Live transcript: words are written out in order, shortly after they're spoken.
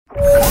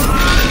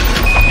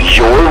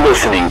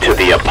listening to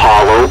the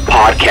Apollo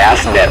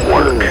Podcast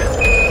Network.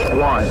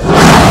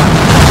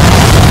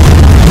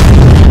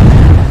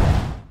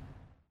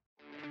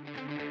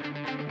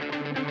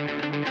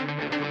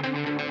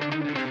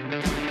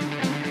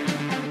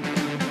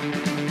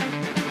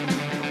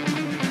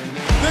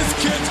 This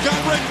kid's got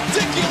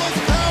ridiculous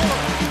power.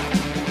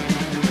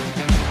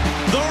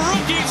 The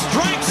rookie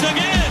strikes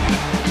again.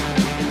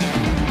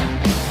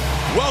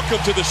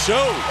 Welcome to the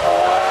show.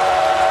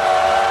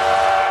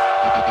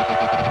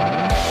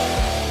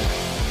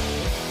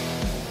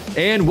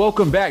 And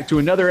welcome back to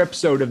another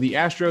episode of the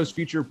Astros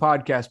Future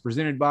Podcast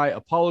presented by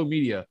Apollo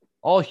Media.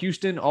 All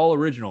Houston, all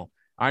original.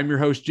 I'm your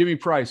host, Jimmy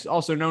Price,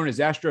 also known as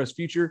Astros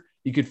Future.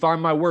 You can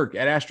find my work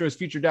at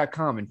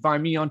astrosfuture.com and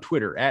find me on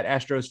Twitter at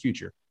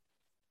astrosfuture.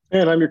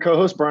 And I'm your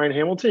co-host, Brian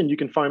Hamilton. You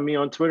can find me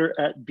on Twitter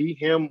at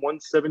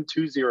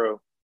bham1720.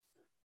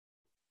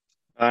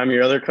 I'm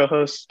your other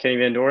co-host, Kenny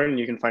Van Doren.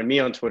 You can find me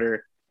on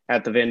Twitter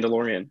at the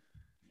Vandalorian.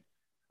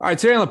 All right,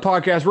 today on the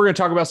podcast, we're going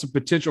to talk about some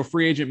potential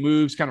free agent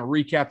moves, kind of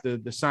recap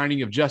the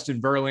signing of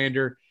Justin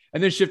Verlander,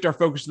 and then shift our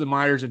focus to the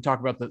minors and talk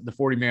about the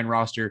 40-man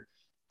roster.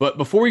 But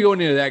before we go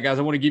into that, guys,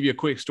 I want to give you a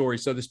quick story.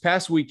 So this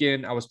past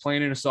weekend, I was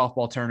playing in a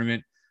softball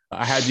tournament.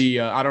 I had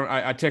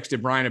I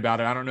texted Brian about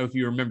it. I don't know if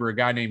you remember a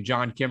guy named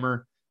John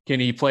Kimmer.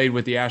 Kenny, he played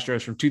with the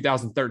Astros from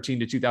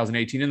 2013 to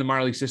 2018 in the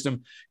minor league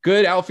system.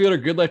 Good outfielder,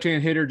 good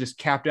left-handed hitter, just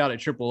capped out at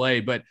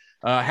AAA. But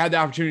had the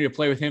opportunity to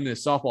play with him in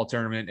this softball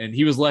tournament, and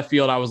he was left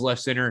field, I was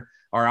left center.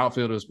 Our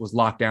outfield was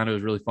locked down. It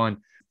was really fun.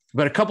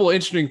 But a couple of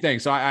interesting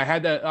things. So I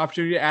had the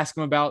opportunity to ask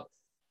him about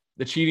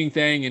the cheating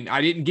thing, and I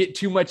didn't get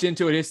too much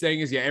into it. His thing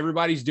is, yeah,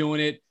 everybody's doing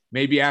it.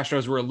 Maybe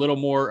Astros were a little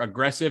more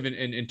aggressive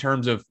in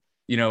terms of,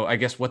 I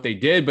guess what they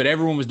did, but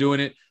everyone was doing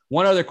it.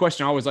 One other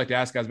question I always like to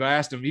ask guys, but I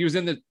asked him, he was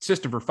in the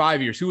system for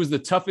 5 years. Who was the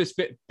toughest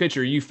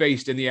pitcher you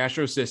faced in the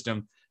Astros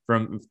system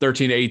from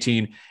 13 to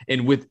 18?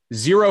 And with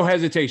zero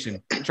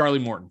hesitation, Charlie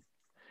Morton.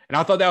 And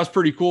I thought that was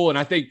pretty cool. And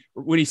I think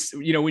when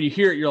when you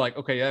hear it, you're like,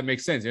 okay, that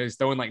makes sense. He's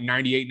throwing like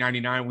 98,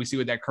 99. We see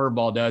what that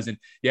curveball does. And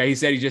yeah, he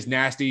said he's just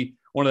nasty.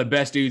 One of the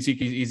best dudes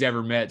he's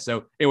ever met.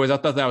 So anyways, I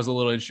thought that was a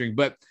little interesting,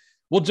 but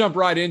we'll jump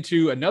right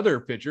into another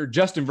pitcher,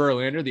 Justin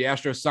Verlander. The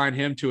Astros signed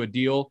him to a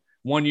deal,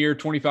 1 year,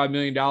 $25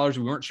 million.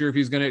 We weren't sure if he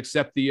was going to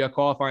accept the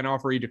qualifying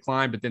offer. He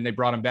declined, but then they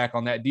brought him back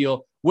on that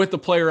deal with the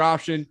player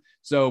option.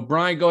 So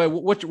Brian, go ahead.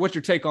 What's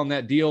your take on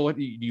that deal?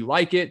 Do you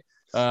like it?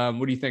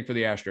 What do you think for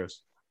the Astros?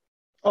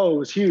 Oh, it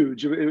was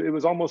huge. It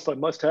was almost a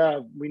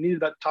must-have. We needed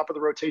that top of the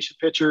rotation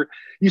pitcher.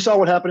 You saw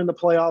what happened in the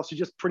playoffs. He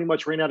just pretty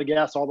much ran out of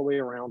gas all the way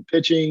around.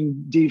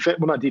 Pitching, defense,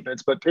 well, not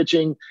defense, but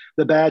pitching,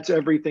 the bats,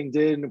 everything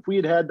did. And if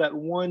we had that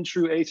one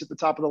true ace at the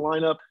top of the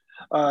lineup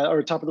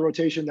or top of the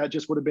rotation, that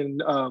just would have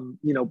been,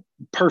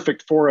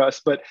 perfect for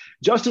us. But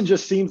Justin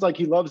just seems like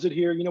he loves it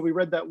here. We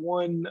read that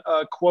one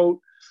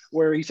quote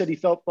where he said he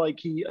felt like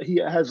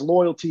he has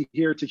loyalty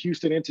here to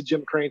Houston and to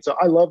Jim Crane. So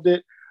I loved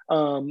it.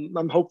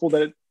 I'm hopeful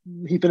that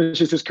he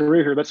finishes his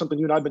career here. That's something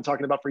you and I have been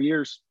talking about for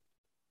years.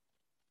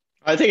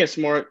 I think it's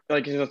more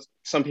like,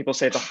 some people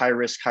say it's a high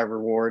risk, high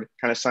reward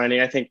kind of signing.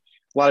 I think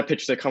a lot of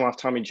pitchers that come off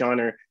Tommy John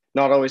are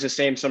not always the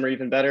same. Some are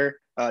even better.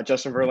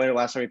 Justin Verlander,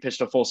 last time he pitched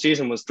a full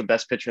season, was the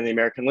best pitcher in the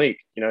American League.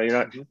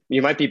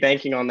 You might be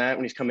banking on that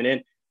when he's coming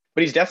in,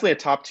 but he's definitely a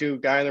top two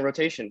guy in the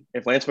rotation.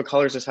 If Lance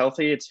McCullers is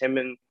healthy, it's him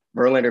and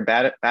Verlander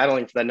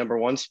battling for that number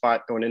one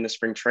spot going into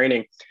spring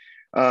training.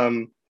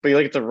 But you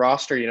look at the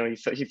roster,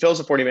 he fills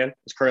the 40-man.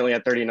 He's currently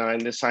at 39.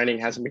 This signing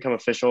hasn't become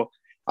official.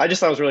 I just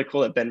thought it was really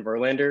cool that Ben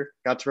Verlander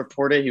got to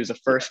report it. He was the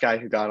first guy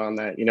who got on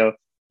that, and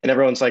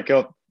everyone's like,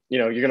 oh,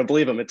 you're going to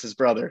believe him. It's his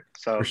brother.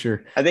 So for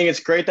sure. I think it's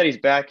great that he's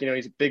back.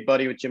 He's a big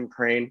buddy with Jim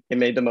Crane. It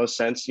made the most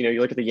sense.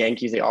 You look at the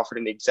Yankees, they offered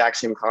him the exact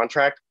same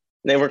contract,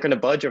 and they weren't going to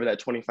budge over that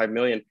 $25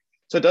 million.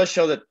 So it does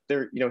show that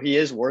he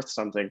is worth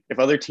something. If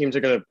other teams are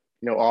going to,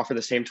 offer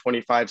the same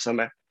 25, some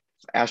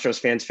Astros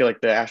fans feel like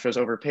the Astros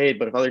overpaid,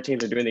 but if other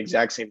teams are doing the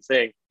exact same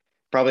thing,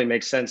 probably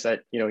makes sense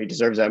that, he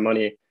deserves that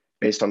money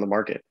based on the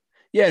market.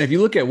 Yeah. And if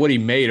you look at what he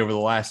made over the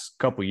last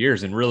couple of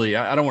years, and really,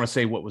 I don't want to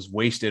say what was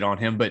wasted on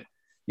him, but,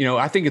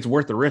 I think it's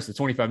worth the risk, the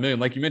 $25 million.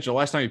 Like you mentioned, the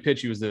last time he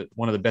pitched, he was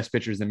one of the best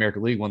pitchers in the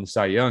American League, won the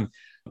Cy Young.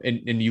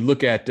 And you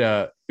look at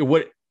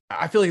what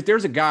I feel like if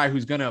there's a guy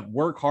who's going to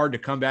work hard to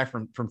come back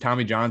from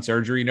Tommy John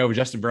surgery,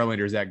 Justin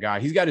Verlander is that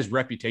guy. He's got his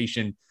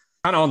reputation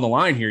kind of on the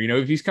line here.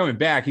 If he's coming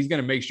back, he's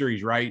going to make sure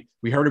he's right.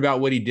 We heard about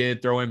what he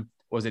did, throw him,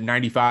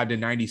 95 to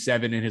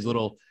 97 in his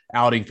little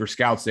outing for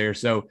scouts there.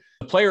 So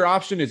the player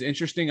option is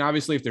interesting.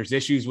 Obviously, if there's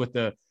issues with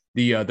the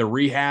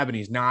rehab and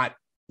he's not,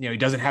 he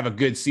doesn't have a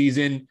good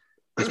season,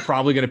 he's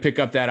probably going to pick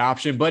up that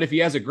option. But if he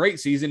has a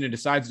great season and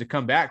decides to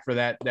come back for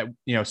that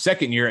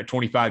second year at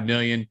 $25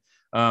 million,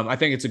 I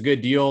think it's a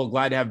good deal.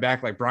 Glad to have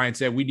back. Like Brian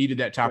said, we needed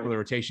that top of the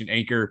rotation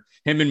anchor,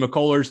 him and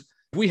McCullers.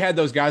 If we had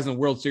those guys in the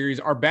World Series,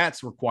 our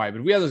bats were quiet, but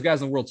if we have those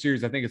guys in the World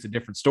Series, I think it's a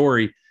different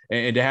story.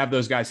 And to have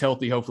those guys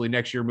healthy, hopefully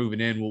next year moving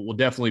in will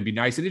definitely be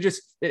nice. And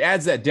it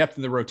adds that depth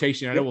in the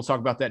rotation. I know we'll talk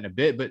about that in a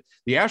bit, but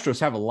the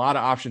Astros have a lot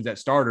of options at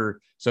starter.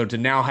 So to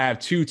now have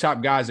two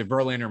top guys at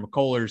Verlander and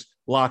McCullers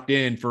locked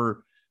in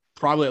for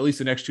probably at least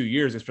the next 2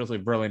 years, especially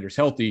if Verlander's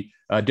healthy,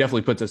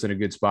 definitely puts us in a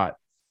good spot.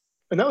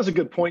 And that was a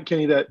good point,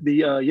 Kenny, that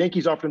the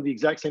Yankees offered him the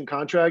exact same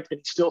contract and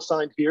he still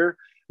signed here.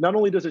 Not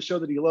only does it show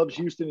that he loves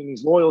Houston and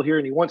he's loyal here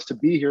and he wants to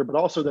be here, but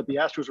also that the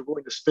Astros are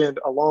willing to spend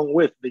along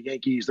with the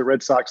Yankees, the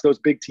Red Sox, those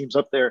big teams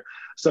up there.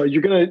 So we're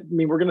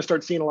going to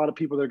start seeing a lot of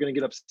people that are going to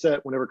get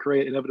upset whenever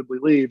Correa inevitably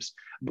leaves,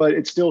 but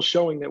it's still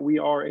showing that we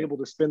are able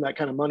to spend that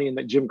kind of money and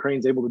that Jim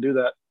Crane's able to do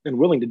that and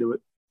willing to do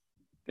it.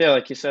 Yeah,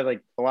 like you said,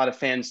 like a lot of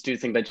fans do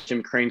think that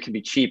Jim Crane can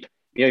be cheap.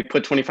 He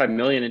put $25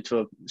 million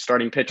into a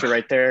starting pitcher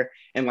right there.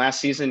 And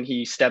last season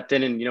he stepped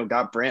in and,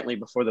 got Brantley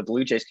before the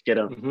Blue Jays could get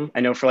him. Mm-hmm.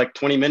 I know for like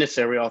 20 minutes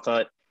there, we all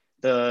thought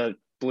the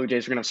Blue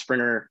Jays were going to have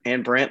Springer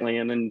and Brantley.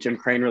 And then Jim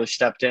Crane really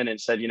stepped in and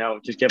said,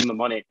 just give him the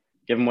money,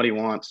 give him what he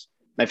wants.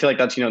 And I feel like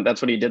that's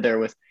what he did there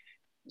with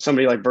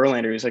somebody like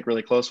Verlander, who's like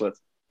really close with.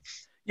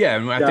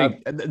 Yeah, I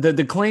think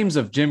the claims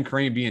of Jim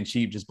Crane being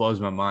cheap just blows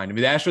my mind. I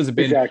mean, the Astros have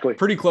been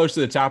pretty close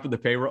to the top of the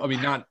payroll. I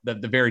mean, not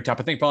the very top.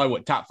 I think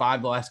probably top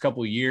 5 the last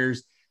couple of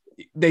years.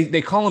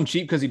 They call him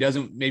cheap because he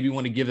doesn't maybe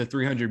want to give the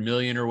 $300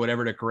 million or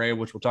whatever to Correa,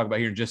 which we'll talk about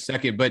here in just a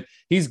second. But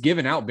he's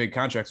given out big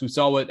contracts. We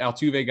saw what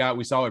Altuve got.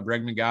 We saw what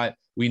Bregman got.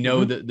 We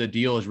know that the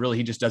deal is really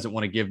he just doesn't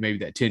want to give maybe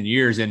that 10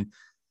 years. And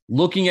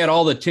looking at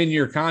all the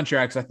 10-year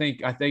contracts, I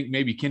think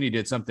maybe Kenny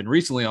did something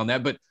recently on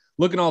that. But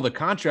looking at all the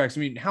contracts, I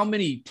mean, how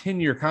many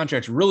 10-year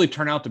contracts really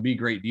turn out to be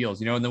great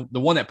deals? And the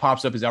one that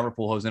pops up is Albert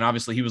Pujols. And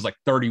obviously he was like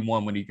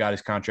 31 when he got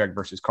his contract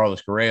versus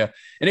Carlos Correa.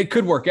 And it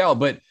could work out,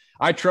 but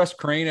I trust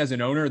Crane as an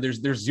owner.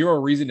 There's zero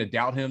reason to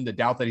doubt him, to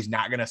doubt that he's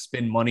not going to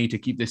spend money to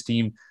keep this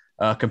team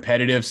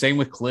competitive. Same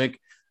with Click.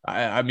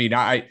 I mean,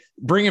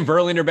 bringing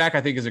Verlander back,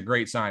 I think is a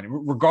great sign,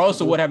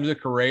 regardless of what happens to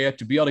Correa.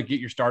 To be able to get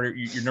your starter,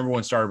 your number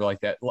one starter like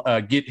that,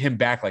 get him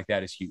back like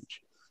that is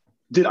huge.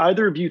 Did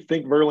either of you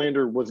think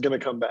Verlander was going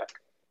to come back?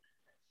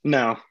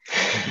 No,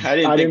 I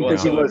didn't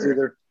think he was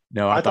either.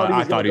 No, I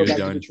thought he was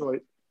done.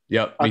 Detroit.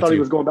 Yep, I thought he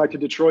was going back to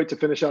Detroit to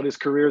finish out his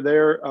career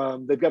there.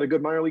 They've got a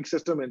good minor league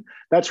system, and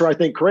that's where I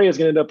think Correa is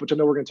going to end up, which I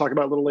know we're going to talk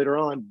about a little later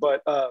on.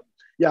 But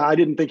yeah, I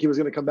didn't think he was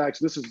going to come back.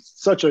 So this is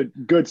such a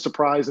good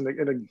surprise and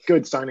a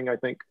good signing, I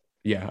think.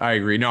 Yeah, I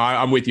agree. No,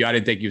 I'm with you. I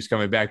didn't think he was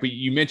coming back, but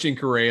you mentioned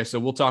Correa, so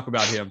we'll talk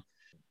about him.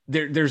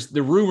 There's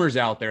the rumors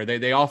out there.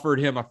 They offered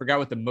him. I forgot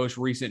what the most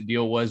recent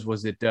deal was.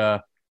 Was it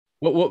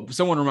what?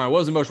 Someone remind me. What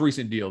was the most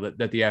recent deal that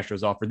the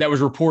Astros offered? That was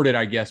reported,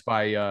 I guess,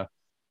 by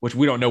which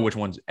we don't know which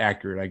one's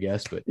accurate, I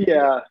guess. But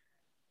yeah,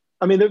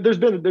 I mean, there's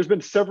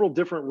been several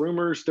different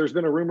rumors. There's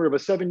been a rumor of a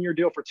 7-year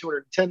deal for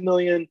 $210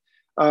 million.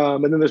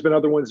 And then there's been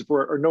other ones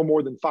for no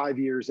more than 5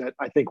 years at,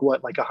 I think,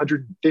 like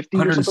 150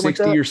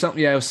 160 or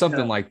something. Yeah, it was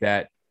something like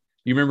that.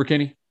 You remember,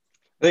 Kenny?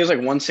 I think it was like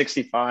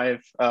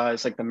 165.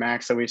 It's like the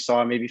max that we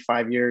saw, maybe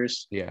 5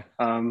 years. Yeah.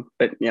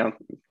 But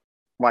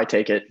why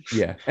take it?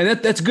 Yeah. And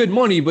that's good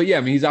money, but yeah,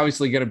 I mean, he's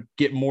obviously going to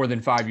get more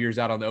than 5 years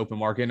out on the open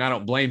market, and I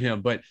don't blame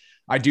him, but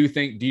I do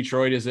think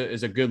Detroit is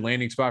a good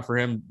landing spot for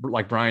him.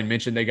 Like Brian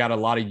mentioned, they got a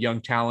lot of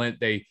young talent.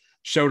 They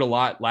showed a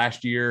lot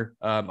last year.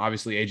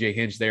 Obviously AJ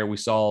Hinch there. We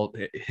saw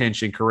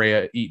Hinch and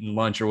Correa eating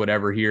lunch or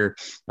whatever here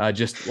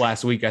just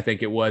last week, I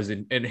think it was.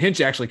 And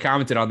Hinch actually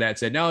commented on that,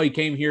 said, no, he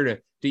came here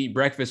to eat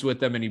breakfast with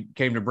them and he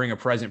came to bring a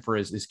present for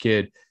his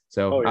kid.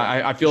 So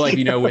I feel like,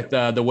 with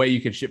the way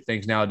you can ship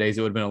things nowadays,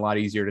 it would have been a lot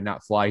easier to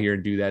not fly here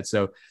and do that.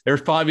 So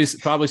there's probably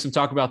some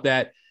talk about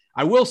that.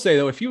 I will say,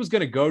 though, if he was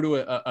going to go to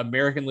an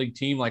American League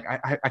team, like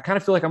I kind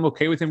of feel like I'm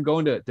okay with him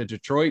going to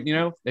Detroit.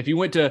 If he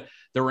went to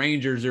the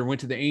Rangers or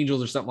went to the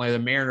Angels or something like the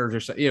Mariners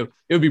or something, it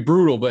would be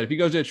brutal. But if he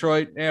goes to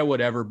Detroit,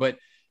 whatever. But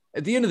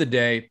at the end of the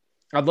day,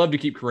 I'd love to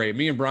keep Correa.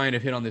 Me and Brian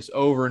have hit on this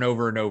over and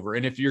over and over.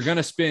 And if you're going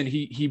to spend,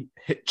 he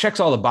checks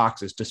all the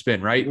boxes to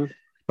spend, right? Mm-hmm.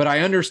 But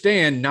I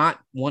understand not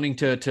wanting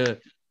to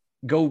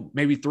go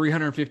maybe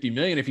 $350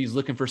 million if he's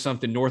looking for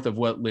something north of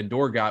what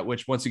Lindor got,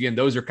 which once again,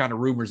 those are kind of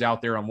rumors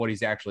out there on what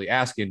he's actually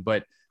asking.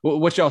 But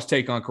what's y'all's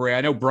take on Correa?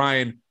 I know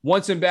Brian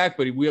wants him back,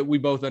 but we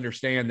both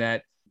understand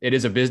that it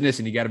is a business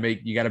and you got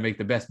to make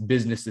the best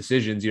business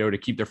decisions, to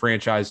keep the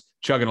franchise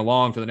chugging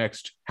along for the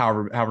next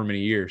however many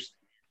years.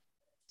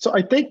 So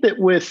I think that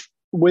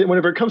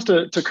whenever it comes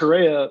to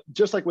Correa,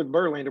 just like with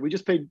Verlander, we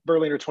just paid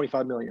Verlander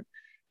 $25 million.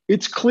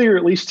 It's clear,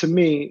 at least to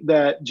me,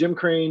 that Jim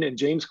Crane and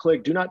James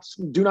Click do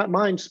not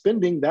mind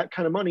spending that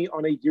kind of money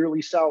on a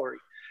yearly salary.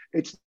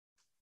 It's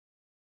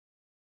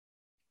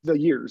the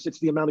years. It's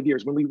the amount of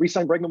years. When we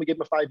re-signed Bregman, we gave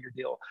him a 5-year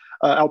deal.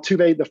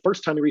 Altuve, the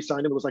first time they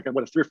re-signed him, it was like a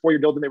 3 or 4 year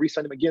deal. Then they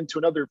re-signed him again to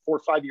another 4 or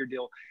 5 year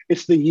deal.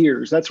 It's the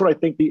years. That's what I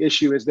think the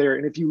issue is there.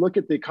 And if you look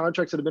at the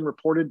contracts that have been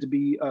reported to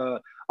be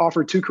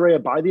offered to Correa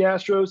by the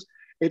Astros,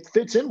 it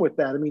fits in with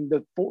that. I mean,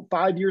 the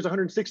 5 years,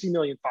 $160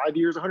 million, 5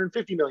 years,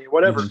 $150 million,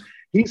 whatever. Mm-hmm.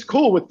 He's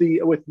cool with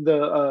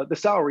the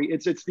salary.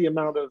 It's the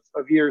amount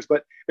of years.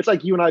 But it's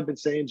like you and I have been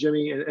saying,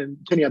 Jimmy and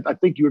Kenny. I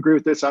think you agree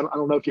with this. I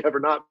don't know if you have or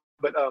not,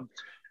 but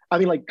I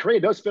mean, like Correa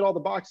does fit all the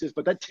boxes.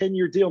 But that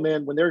 10-year deal,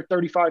 man, when they're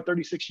 35,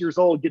 36 years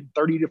old, getting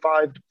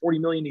 35 to 40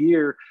 million a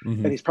year,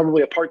 mm-hmm. and he's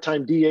probably a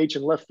part-time DH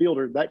and left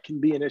fielder, that can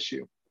be an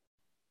issue.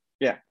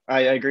 Yeah, I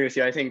agree with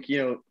you. I think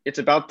it's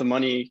about the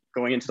money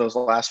going into those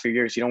last few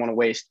years. You don't want to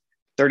waste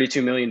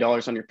 $32 million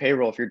on your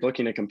payroll, if you're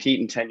looking to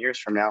compete in 10 years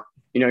from now,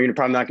 you're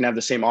probably not going to have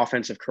the same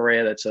offensive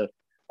Correa that's a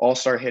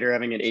all-star hitter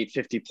having an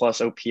 850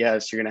 plus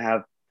OPS. You're going to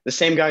have the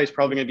same guy who's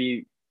probably going to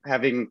be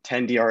having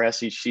 10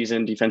 DRS each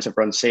season, defensive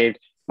runs saved,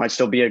 might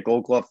still be a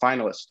Gold Glove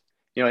finalist.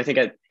 I think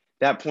at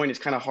that point, it's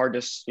kind of hard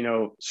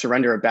to,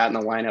 surrender a bat in the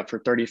lineup for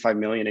 $35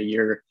 million a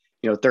year,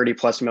 30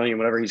 plus million,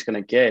 whatever he's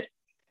going to get.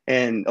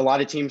 And a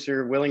lot of teams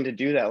are willing to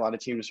do that. A lot of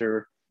teams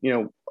are, we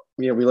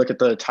look at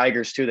the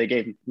Tigers too. They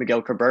gave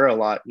Miguel Cabrera a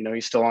lot.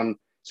 He's still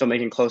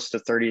making close to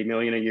 30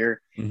 million a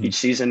year each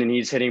season, and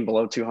he's hitting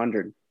below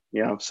 200.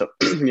 So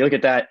you look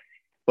at that.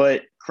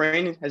 But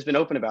Crane has been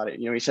open about it.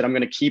 He said, I'm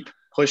going to keep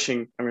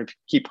pushing. I'm going to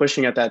keep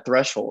pushing at that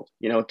threshold.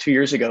 2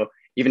 years ago,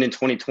 even in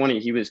 2020,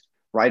 he was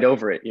right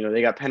over it.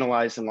 They got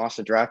penalized and lost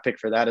a draft pick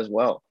for that as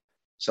well.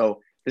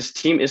 So this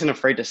team isn't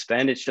afraid to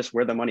spend. It's just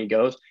where the money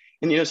goes.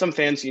 And, some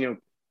fans,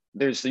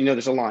 there's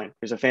a line.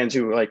 There's a fans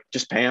who are like,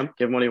 just pay him,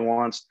 give him what he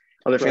wants.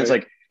 Other fans,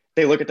 like,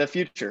 they look at the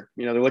future.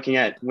 They're looking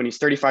at when he's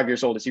 35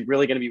 years old, is he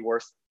really going to be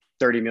worth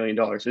 $30 million?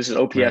 This is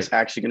OPS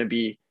actually going to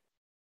be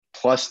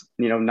plus,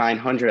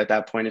 900 at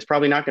that point? It's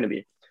probably not going to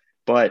be.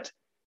 But,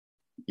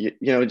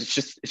 it's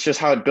just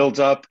how it builds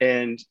up.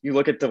 And you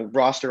look at the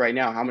roster right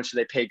now, how much do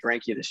they pay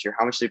Greinke this year?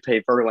 How much do they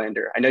pay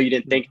Verlander? I know you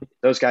didn't think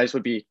those guys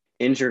would be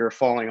injured or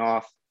falling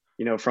off,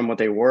 from what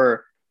they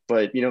were.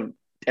 But,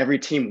 every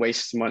team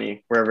wastes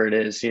money wherever it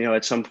is.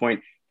 At some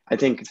point, I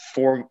think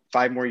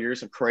 4-5 more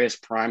years of Correa's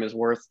prime is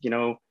worth,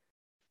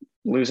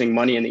 losing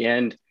money in the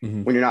end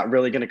when you're not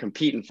really going to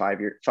compete in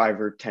 5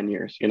 or 10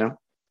 years,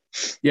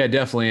 Yeah,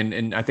 definitely.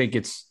 And I think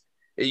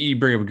you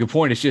bring up a good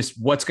point. It's just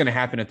what's going to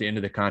happen at the end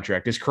of the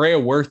contract. Is Correa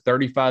worth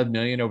 $35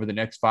 million over the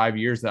next 5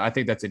 years? I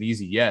think that's an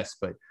easy yes.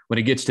 But when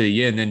it gets to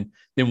the end,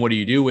 then what do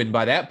you do? And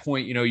by that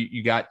point,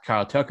 you got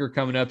Kyle Tucker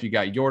coming up, you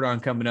got Jordan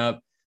coming up.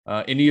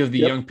 Any of the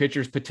young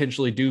pitchers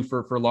potentially due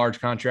for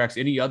large contracts,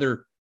 any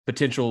other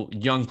potential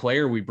young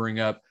player we bring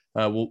up.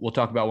 We'll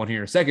talk about one here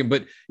in a second,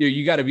 but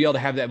you got to be able to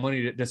have that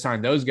money to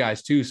sign those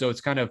guys too. So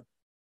it's kind of,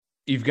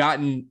 you've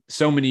gotten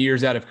so many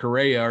years out of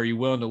Correa. Are you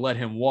willing to let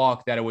him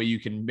walk? That way you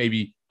can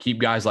maybe keep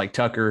guys like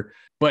Tucker.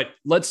 But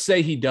let's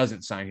say he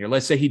doesn't sign here.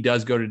 Let's say he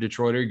does go to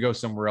Detroit or go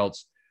somewhere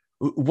else.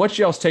 What's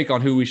y'all's take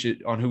on who we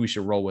should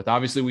roll with?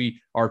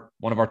 Obviously,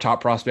 one of our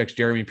top prospects,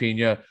 Jeremy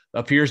Pena,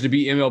 appears to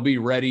be MLB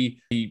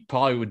ready. He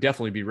probably would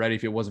definitely be ready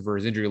if it wasn't for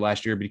his injury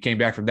last year, but he came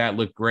back from that,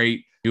 looked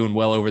great, doing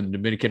well over the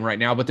Dominican right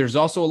now. But there's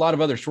also a lot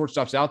of other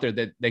shortstops out there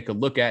that they could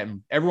look at,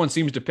 and everyone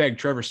seems to peg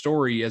Trevor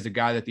Story as a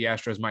guy that the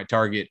Astros might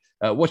target.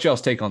 What's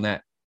y'all's take on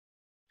that?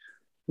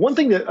 One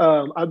thing that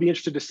I'd be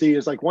interested to see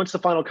is, like, once the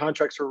final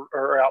contracts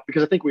are out,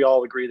 because I think we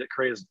all agree that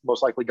Correa is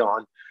most likely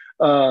gone.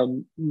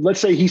 Let's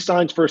say he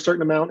signs for a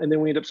certain amount and then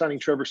we end up signing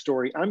Trevor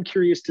Story. I'm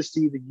curious to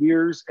see the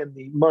years and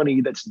the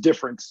money that's the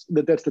difference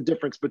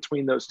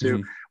between those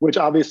two, which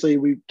obviously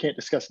we can't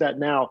discuss that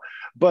now.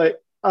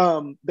 But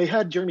they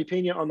had Jeremy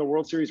Pena on the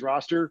World Series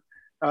roster.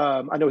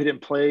 I know he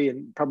didn't play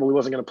and probably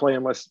wasn't going to play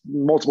unless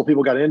multiple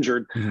people got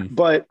injured.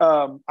 But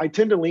I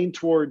tend to lean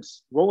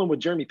towards rolling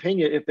with Jeremy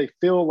Pena if they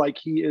feel like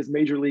he is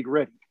major league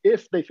ready.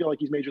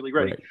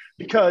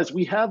 Because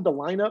we have the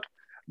lineup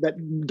that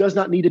does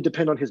not need to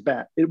depend on his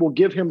bat. It will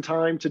give him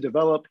time to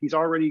develop. He's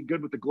already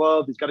good with the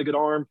glove. He's got a good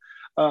arm.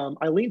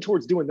 I lean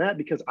towards doing that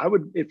because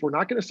if we're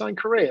not going to sign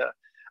Correa,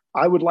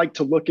 I would like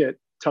to look at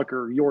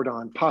Tucker,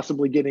 Jordan,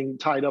 possibly getting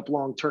tied up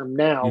long-term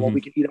now while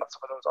we can eat out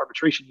some of those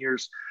arbitration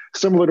years,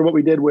 similar to what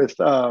we did with,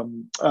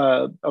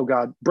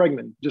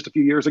 Bregman just a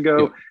few years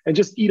ago, and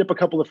just eat up a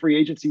couple of free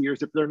agency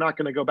years if they're not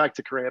going to go back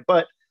to Correa.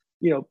 But,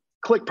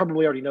 Click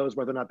probably already knows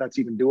whether or not that's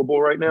even doable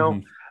right now,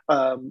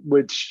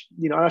 which,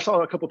 I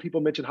saw a couple of people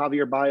mention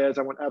Javier Baez.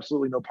 I want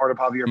absolutely no part of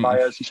Javier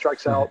Baez. He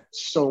strikes out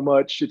so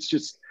much.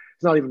 It's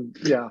not even,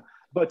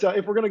 But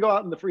if we're going to go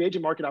out in the free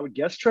agent market, I would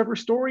guess Trevor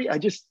Story. I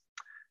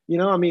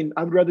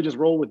would rather just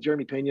roll with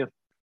Jeremy Pena.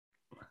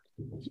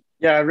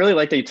 Yeah, I really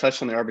like that you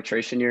touched on the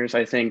arbitration years.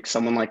 I think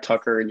someone like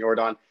Tucker and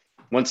Jordan,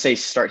 once they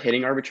start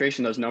hitting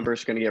arbitration, those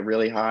numbers are going to get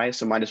really high.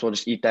 So might as well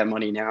just eat that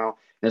money now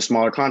in a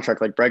smaller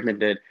contract like Bregman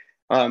did.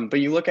 But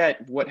you look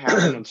at what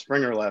happened when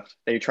Springer left.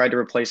 They tried to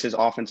replace his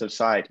offensive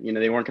side.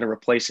 They weren't going to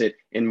replace it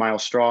in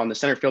Miles Straw. And the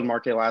center field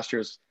market last year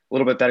was a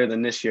little bit better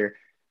than this year.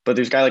 But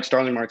there's a guy like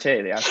Starling Marte.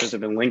 The Astros have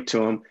been linked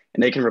to him,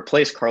 and they can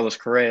replace Carlos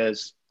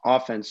Correa's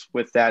offense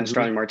with that. And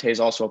Starling Marte is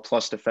also a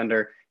plus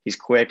defender. He's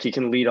quick. He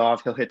can lead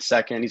off. He'll hit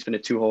second. He's been a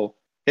two-hole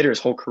hitter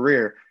his whole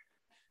career.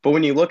 But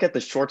when you look at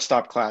the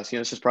shortstop class,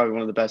 this is probably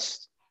one of the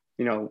best,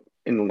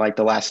 in like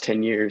the last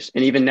 10 years.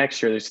 And even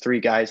next year, there's three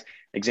guys,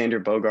 Alexander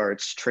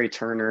Bogaerts, Trey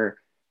Turner,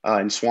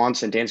 and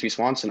Dansby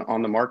Swanson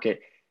on the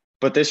market.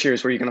 But this year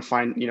is where you're going to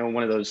find,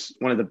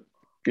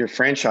 your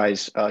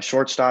franchise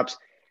shortstops.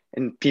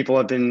 And people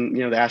have been, the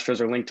Astros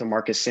are linked to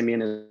Marcus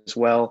Semien as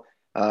well.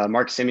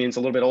 Marcus Semien's a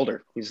little bit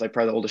older. He's like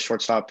probably the oldest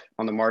shortstop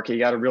on the market. He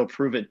got a real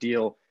prove-it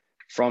deal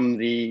from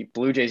the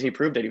Blue Jays. He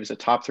proved it. He was a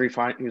top three.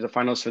 He was a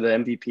finalist for the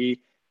MVP.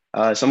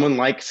 Someone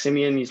like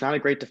Semien, he's not a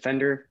great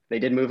defender. They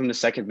did move him to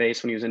second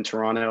base when he was in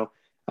Toronto.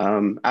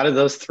 Out of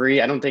those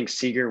three, I don't think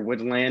Seager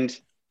would land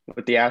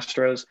with the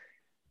Astros.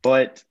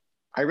 but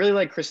I really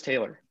like Chris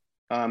Taylor.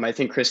 I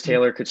think Chris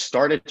Taylor could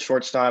start at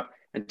shortstop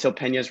until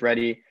Pena's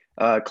ready.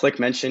 Click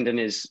mentioned in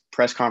his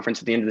press conference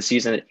at the end of the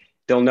season,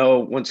 they'll know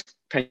once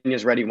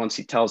Pena's ready once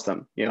he tells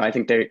them. I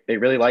think they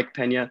really like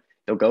Pena.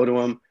 They'll go to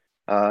him.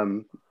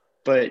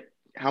 But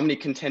how many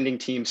contending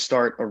teams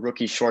start a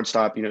rookie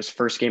shortstop, his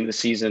first game of the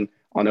season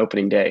on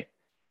opening day?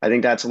 I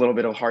think that's a little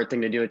bit of a hard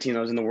thing to do. A team that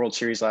was in the World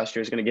Series last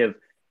year is going to give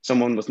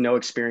someone with no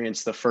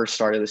experience the first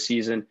start of the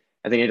season.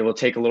 I think it will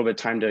take a little bit of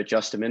time to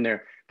adjust him in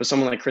there. But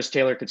someone like Chris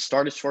Taylor could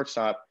start at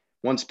shortstop.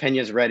 Once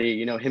Pena's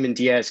ready, him and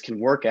Diaz can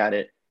work at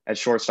it at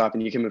shortstop,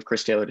 and you can move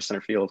Chris Taylor to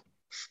center field.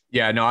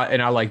 Yeah, no,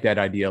 and I like that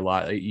idea a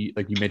lot.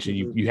 Like you mentioned,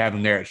 you have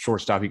him there at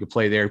shortstop. He could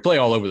play there, play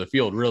all over the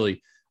field,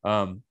 really.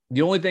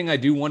 The only thing I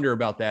do wonder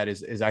about that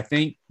is I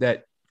think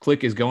that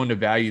Click is going to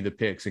value the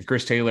picks, and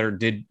Chris Taylor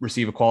did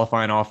receive a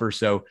qualifying offer,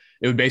 so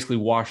it would basically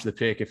wash the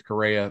pick if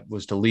Correa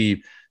was to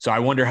leave. So I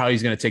wonder how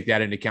he's going to take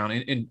that into account.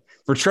 And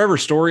for Trevor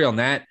Story on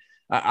that,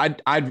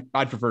 I'd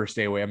prefer to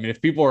stay away. I mean,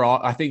 if people are all,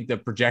 I think the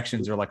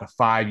projections are like a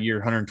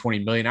 5-year,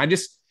 $120 million.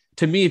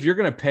 To me, if you're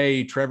going to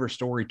pay Trevor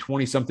Story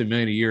 20-something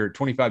million a year,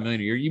 $25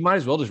 million a year, you might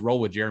as well just roll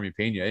with Jeremy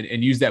Pena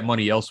and use that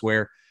money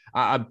elsewhere.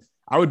 I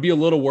would be a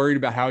little worried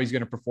about how he's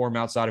going to perform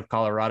outside of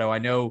Colorado. I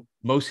know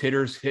most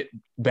hitters hit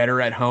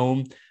better at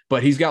home,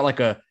 but he's got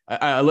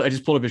I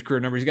just pulled up his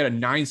career number. He's got a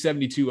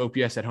 972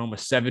 OPS at home, a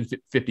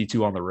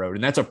 752 on the road.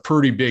 And that's a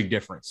pretty big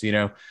difference,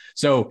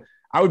 So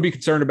I would be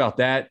concerned about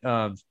that.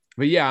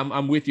 But yeah,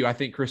 I'm with you. I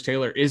think Chris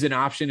Taylor is an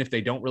option if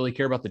they don't really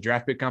care about the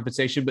draft pick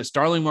compensation. But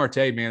Starling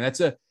Marte, man,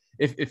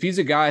 if he's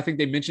a guy, I think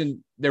they mentioned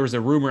there was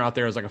a rumor out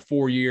there. It was like a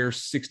 4-year,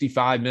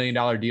 $65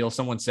 million deal.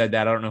 Someone said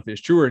that. I don't know if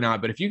it's true or not.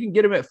 But if you can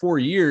get him at 4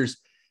 years,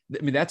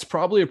 I mean, that's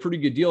probably a pretty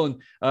good deal.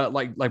 And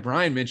like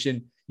Brian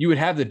mentioned, you would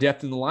have the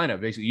depth in the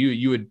lineup. Basically,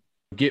 you would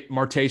get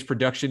Marte's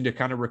production to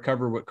kind of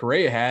recover what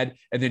Correa had.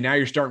 And then now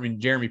you're starting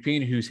Jeremy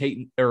Pena, who's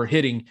hitting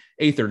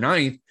 8th or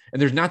 9th.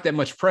 And there's not that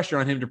much pressure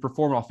on him to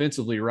perform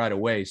offensively right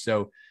away.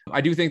 So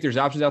I do think there's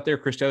options out there.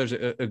 Chris Taylor's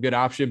a good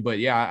option, but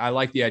yeah, I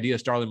like the idea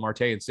of Starling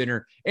Marte in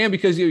center. And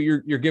because you're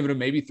giving him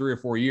maybe 3 or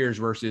 4 years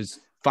versus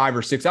 5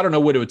 or 6. I don't know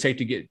what it would take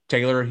to get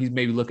Taylor. He's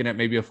maybe looking at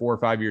maybe a 4 or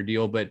 5 year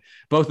deal, but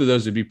both of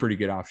those would be pretty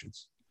good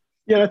options.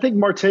 Yeah, I think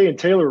Marte and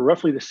Taylor are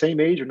roughly the same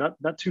age or not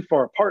too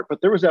far apart,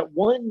 but there was that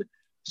one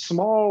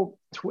small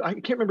I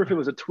can't remember if it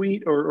was a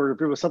tweet or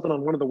if it was something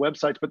on one of the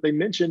websites, but they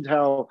mentioned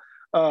how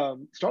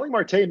Starling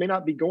Marte may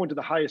not be going to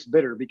the highest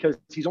bidder because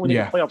he's only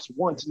in the playoffs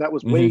once, and that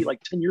was way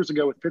like 10 years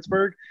ago with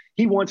Pittsburgh.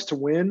 He wants to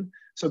win,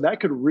 so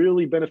that could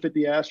really benefit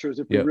the Astros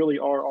if we really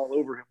are all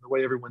over him the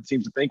way everyone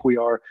seems to think we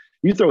are.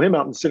 You throw him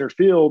out in center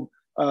field,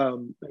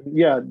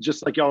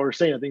 just like y'all were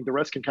saying, I think the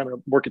rest can kind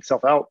of work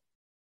itself out.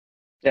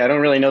 Yeah, I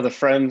don't really know the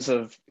friends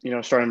of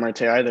Starling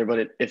Marte either,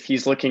 but if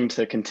he's looking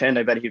to contend,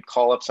 I bet he'd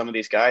call up some of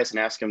these guys and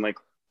ask him, like,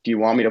 do you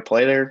want me to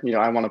play there?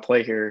 I want to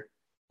play here.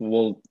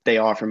 Will they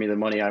offer me the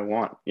money I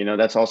want?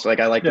 That's also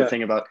I like the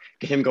thing about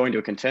him going to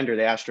a contender.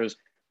 The Astros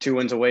 2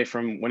 wins away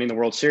from winning the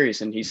World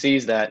Series, and he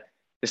sees that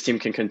this team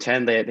can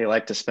contend. They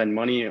like to spend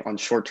money on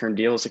short-term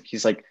deals.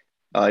 He's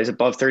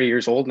above 30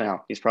 years old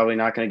now. He's probably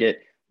not going to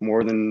get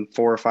more than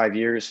 4 or 5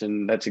 years.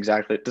 And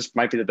this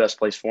might be the best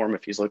place for him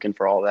if he's looking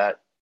for all that.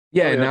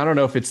 Yeah, and I don't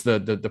know if it's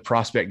the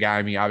prospect guy.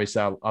 I mean,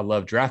 obviously I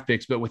love draft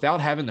picks, but without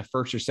having the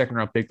first or second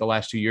round pick the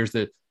last 2 years,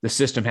 the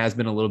system has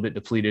been a little bit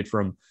depleted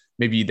from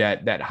maybe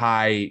that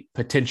high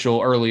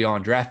potential early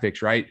on draft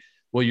picks, right?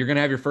 Well, you're going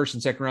to have your first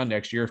and second round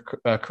next year.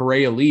 If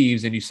Correa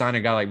leaves and you sign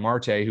a guy like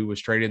Marte, who was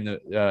traded in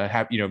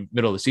the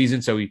middle of the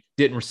season, so he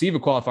didn't receive a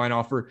qualifying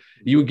offer,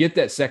 you would get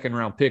that second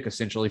round pick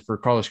essentially for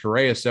Carlos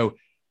Correa. So,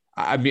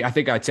 I mean, I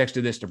think I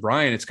texted this to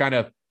Brian. It's kind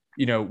of,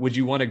 would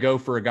you want to go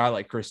for a guy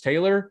like Chris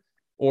Taylor?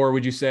 Or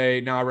would you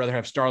say, no, I'd rather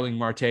have Starling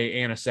Marte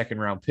and a second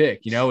round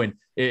pick, And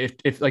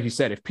if like you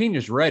said, if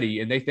Pena's ready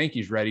and they think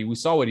he's ready, we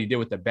saw what he did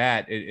with the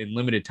bat in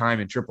limited time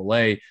in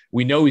AAA.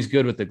 We know he's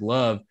good with the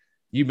glove.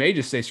 You may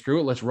just say,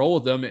 screw it, let's roll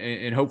with them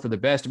and hope for the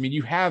best. I mean,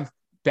 you have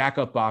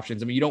backup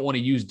options. I mean, you don't want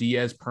to use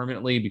Diaz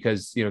permanently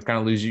because, kind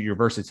of lose your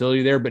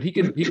versatility there, but he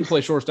can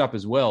play shortstop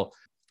as well.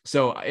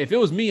 So if it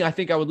was me, I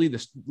think I would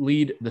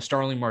lead the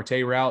Starling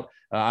Marte route.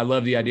 I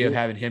love the idea of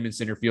having him in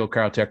center field,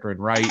 Kyle Tucker in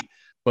right.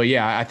 But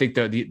yeah, I think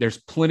there's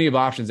plenty of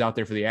options out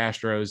there for the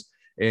Astros,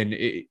 and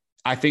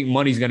I think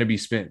money's going to be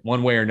spent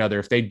one way or another.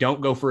 If they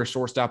don't go for a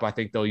shortstop, I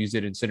think they'll use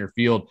it in center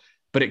field.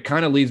 But it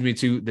kind of leads me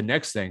to the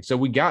next thing. So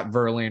we got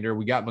Verlander,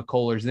 we got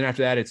McCullers. Then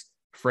after that, it's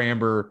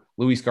Framber,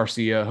 Luis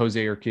Garcia, Jose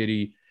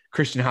Urquidy,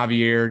 Christian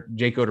Javier,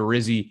 Jake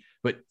Odorizzi.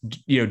 But,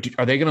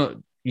 are they going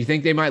to – you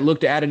think they might look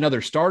to add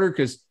another starter?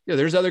 Because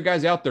there's other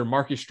guys out there.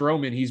 Marcus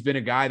Stroman, he's been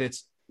a guy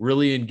that's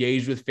really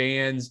engaged with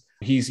fans.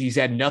 He's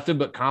had nothing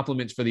but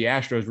compliments for the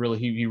Astros. Really,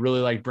 he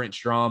really liked Brent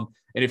Strom,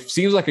 and it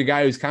seems like a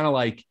guy who's kind of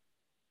like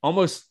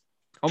almost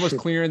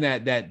clearing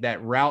that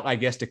route, I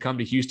guess, to come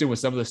to Houston with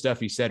some of the stuff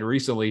he said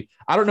recently.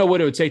 I don't know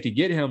what it would take to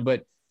get him,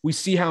 but we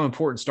see how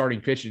important starting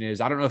pitching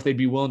is. I don't know if they'd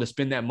be willing to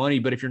spend that money,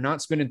 but if you're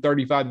not spending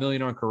 $35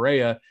 million on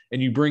Correa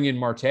and you bring in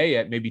Marte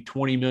at maybe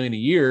 $20 million a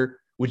year,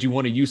 would you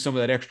want to use some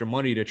of that extra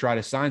money to try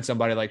to sign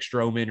somebody like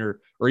Stroman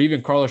or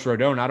even Carlos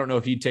Rodon? I don't know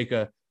if he'd take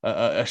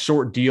a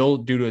short deal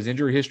due to his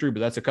injury history, but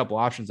that's a couple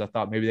options I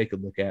thought maybe they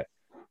could look at.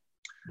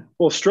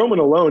 Well, Stroman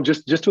alone,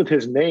 just with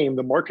his name,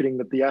 the marketing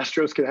that the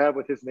Astros could have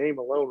with his name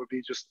alone would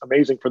be just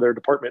amazing for their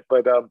department.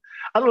 But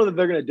I don't know that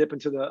they're going to dip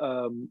into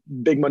the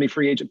big money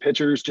free agent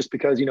pitchers just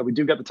because, we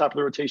do got the top of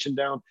the rotation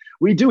down.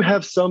 We do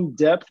have some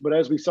depth, but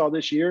as we saw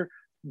this year,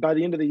 by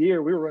the end of the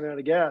year, we were running out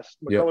of gas.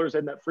 McCullers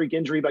had that freak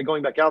injury by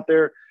going back out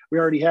there. We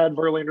already had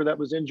Verlander that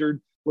was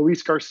injured.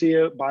 Luis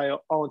Garcia, by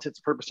all intents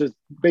and purposes,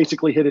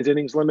 basically hit his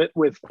innings limit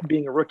with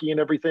being a rookie and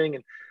everything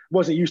and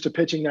wasn't used to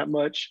pitching that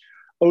much.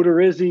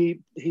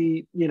 Odorizzi,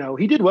 he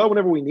did well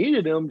whenever we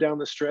needed him down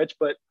the stretch,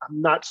 but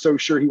I'm not so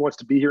sure he wants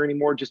to be here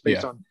anymore just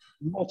based on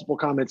multiple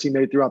comments he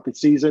made throughout the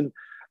season.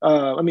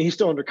 He's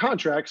still under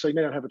contract, so he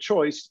may not have a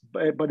choice,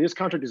 but his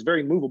contract is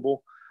very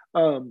movable. I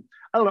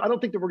don't know. I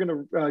don't think that we're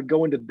going to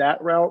go into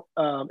that route.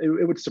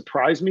 It would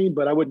surprise me,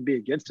 but I wouldn't be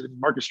against it.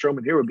 Marcus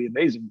Stroman here would be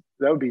amazing.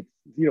 That would be,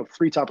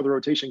 3 top of the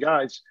rotation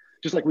guys,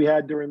 just like we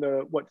had during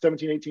the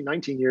 17, 18,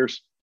 19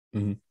 years.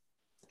 Mm-hmm.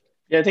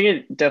 Yeah, I think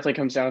it definitely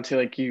comes down to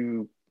like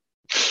you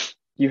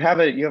have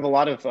a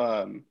lot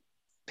of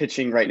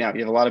pitching right now. You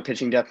have a lot of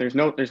pitching depth. There's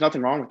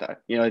nothing wrong with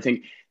that. I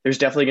think there's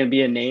definitely going to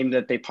be a name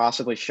that they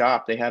possibly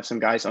shop. They have some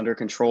guys under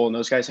control, and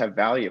those guys have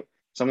value.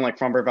 Someone like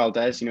Framber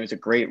Valdez, he's a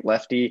great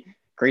lefty,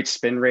 great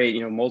spin rate,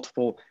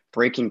 multiple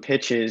breaking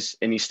pitches,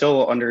 and he's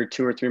still under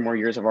 2 or 3 more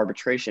years of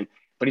arbitration.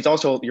 But he's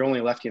also your only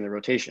lefty in the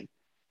rotation.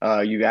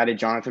 You added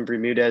Jonathan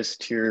Bermudez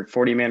to your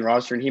 40-man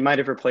roster, and he might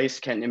have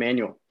replaced Kenton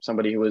Emanuel,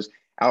 somebody who was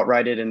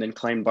outrighted and then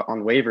claimed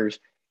on waivers.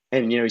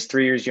 And, he's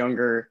 3 years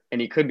younger,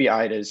 and he could be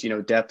eyed as,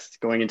 depth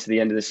going into the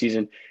end of the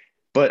season.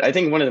 But I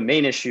think one of the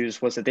main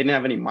issues was that they didn't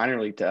have any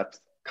minor league depth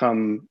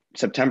come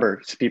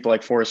September. So people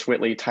like Forrest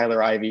Whitley,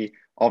 Tyler Ivey,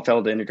 all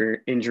fell to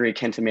injury,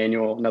 Kent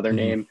Emanuel, another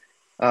name,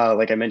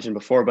 like I mentioned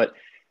before. But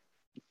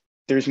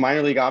there's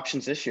minor league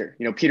options this year.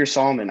 Peter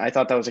Solomon, I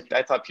thought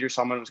Peter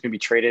Solomon was going to be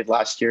traded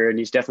last year, and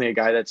he's definitely a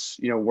guy that's,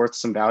 worth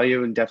some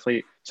value and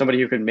definitely somebody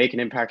who could make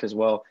an impact as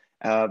well.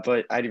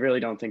 But I really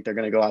don't think they're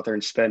going to go out there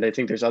and spend. I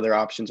think there's other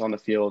options on the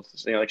field,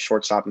 like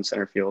shortstop and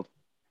center field.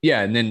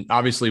 Yeah, and then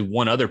obviously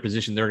one other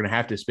position they're going to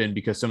have to spend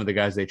because some of the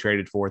guys they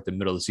traded for at the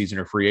middle of the season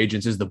are free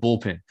agents is the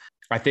bullpen.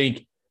 I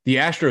think the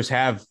Astros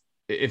have,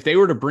 if they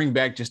were to bring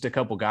back just a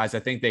couple guys, I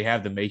think they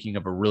have the making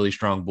of a really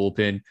strong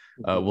bullpen.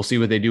 We'll see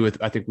what they do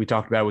with, I think we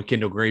talked about with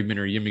Kendall Graveman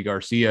or Yimi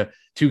Garcia,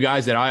 2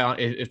 guys that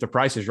if the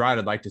price is right,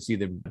 I'd like to see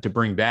them to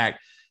bring back.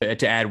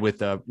 To add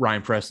with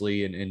Ryan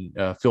Presley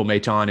and Phil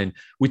Maton. And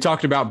we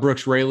talked about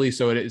Brooks Raley.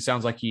 So it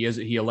sounds like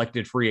he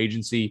elected free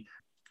agency.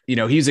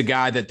 He's a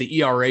guy that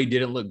the ERA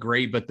didn't look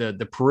great, but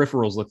the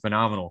peripherals look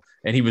phenomenal.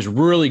 And he was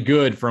really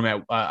good from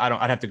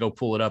I'd have to go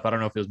pull it up. I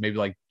don't know if it was maybe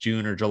like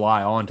June or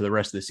July on to the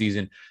rest of the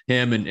season,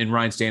 him and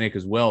Ryan Stanek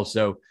as well.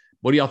 So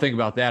what do y'all think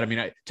about that? I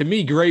mean, to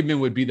me, Graveman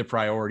would be the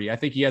priority. I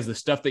think he has the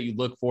stuff that you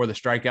look for, the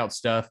strikeout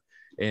stuff.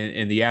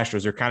 And the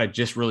Astros are kind of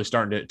just really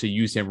starting to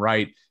use him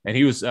right. And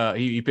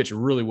he pitched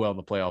really well in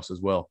the playoffs as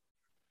well.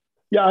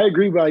 Yeah, I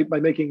agree by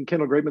making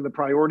Kendall Graveman the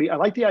priority. I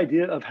like the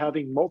idea of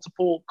having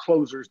multiple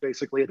closers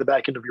basically at the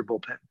back end of your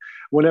bullpen.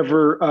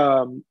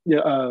 Whenever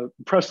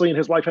Presley and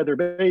his wife had their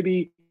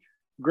baby,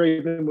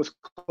 Graveman was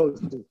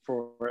closing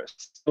for us.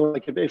 So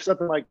like if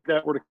something like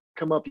that were to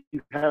come up,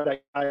 you have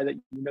that guy that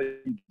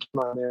you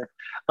come on there.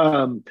 I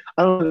don't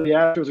know if the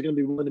Astros are going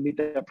to be willing to meet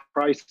that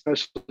price,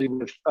 especially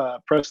with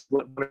Presley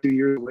 1 or 2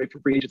 years away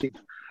from free agency.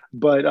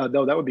 But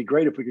no, that would be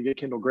great if we could get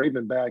Kendall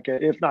Graveman back.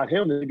 If not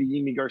him, then maybe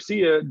Yimi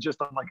Garcia,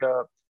 just on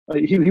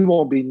like he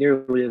won't be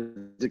nearly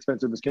as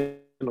expensive as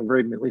Kendall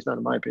Graveman, at least not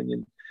in my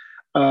opinion.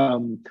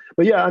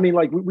 But yeah, I mean,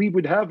 like we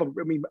would have,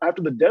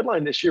 after the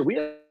deadline this year, we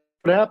have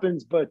what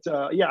happens, but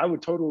I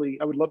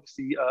would love to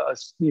see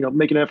us,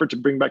 make an effort to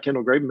bring back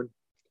Kendall Graveman.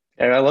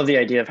 I love the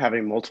idea of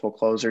having multiple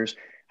closers.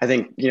 I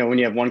think, when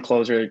you have one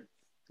closer,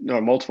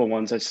 multiple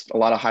ones, that's a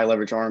lot of high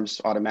leverage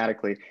arms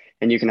automatically.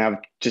 And you can have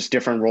just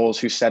different roles,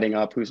 who's setting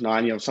up, who's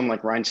not. Someone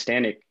like Ryan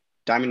Stanek,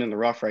 diamond in the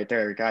rough right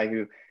there, a guy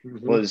who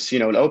was,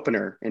 an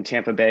opener in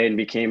Tampa Bay and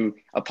became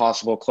a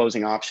possible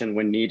closing option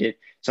when needed.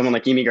 Someone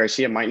like Yimi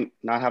Garcia might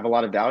not have a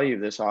lot of value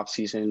this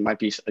offseason, might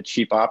be a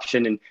cheap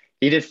option. And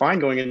he did fine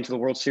going into the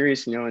World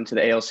Series, into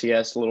the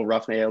ALCS, a little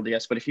rough in the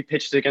ALDS. But if he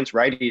pitches against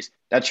righties,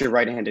 that's your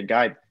right-handed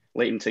guy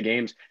late into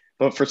games.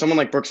 But for someone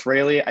like Brooks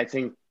Raley, I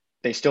think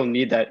they still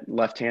need that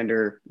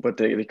left-hander with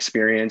the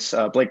experience.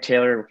 Blake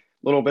Taylor, a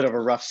little bit of a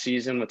rough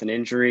season with an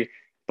injury.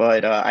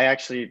 But I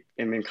actually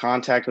am in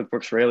contact with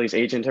Brooks Raley's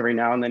agent every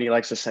now and then. He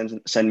likes to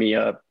send me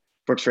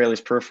Brooks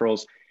Raley's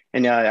peripherals.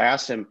 And I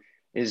asked him,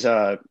 is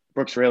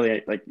Brooks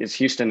Raley, is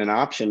Houston an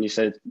option? He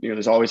said,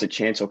 there's always a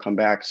chance he'll come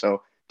back.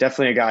 So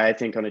definitely a guy, I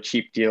think, on a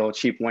cheap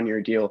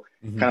 1-year deal,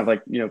 kind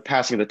of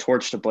passing the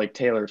torch to Blake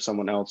Taylor or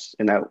someone else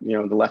in that,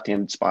 the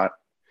left-handed spot.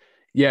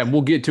 Yeah, and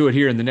we'll get to it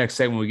here in the next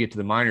segment when we get to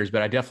the minors,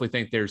 but I definitely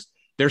think there's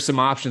there's some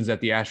options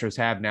that the Astros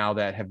have now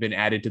that have been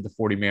added to the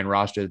 40-man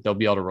roster that they'll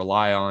be able to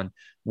rely on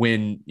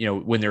when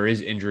there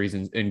is injuries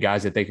and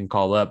guys that they can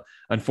call up.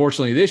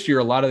 Unfortunately, this year,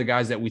 a lot of the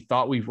guys that we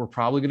thought we were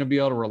probably going to be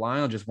able to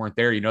rely on just weren't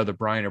there. The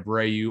Brian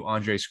Abreu,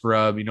 Andre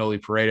Scrub, Lee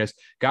Paredes,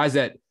 guys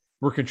that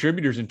were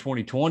contributors in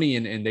 2020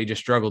 and they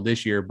just struggled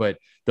this year. But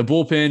the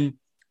bullpen,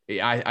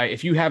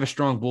 if you have a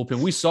strong bullpen,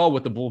 we saw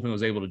what the bullpen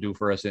was able to do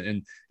for us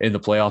in the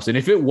playoffs. And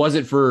if it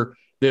wasn't for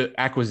the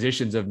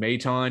acquisitions of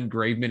Maton,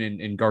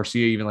 Graveman, and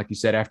Garcia, even like you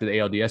said, after the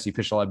ALDS, he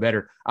pitched a lot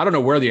better. I don't know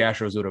where the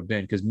Astros would have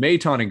been because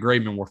Maton and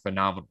Graveman were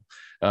phenomenal.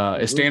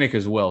 Stanek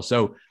as well.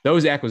 So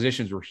those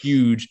acquisitions were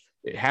huge.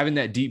 Having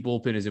that deep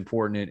bullpen is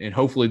important, and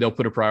hopefully they'll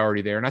put a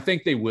priority there. And I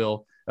think they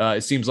will.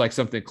 It seems like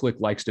something Click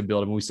likes to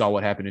build. I mean, we saw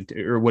what happened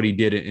or what he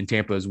did in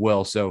Tampa as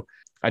well. So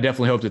I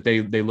definitely hope that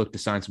they look to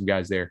sign some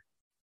guys there.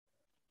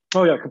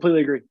 Oh, yeah,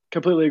 completely agree.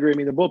 I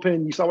mean, the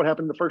bullpen, you saw what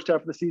happened in the first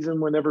half of the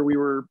season whenever we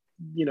were,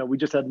 we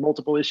just had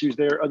multiple issues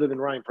there other than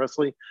Ryan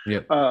Presley.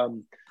 Yep.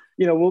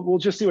 We'll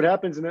just see what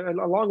happens. And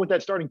along with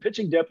that starting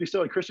pitching depth, we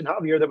still had Christian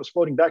Javier that was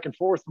floating back and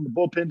forth from the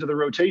bullpen to the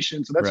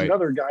rotation. So that's right.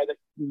 Another guy that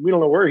we don't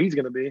know where he's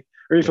going to be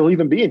or if he'll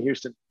even be in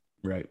Houston.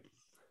 Right.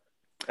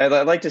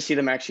 I'd like to see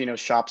them actually,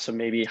 shop some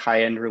maybe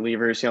high-end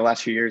relievers.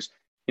 Last few years,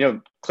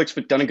 Click's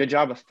done a good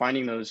job of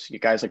finding those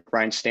guys like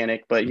Ryan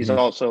Stanek, but he's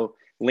also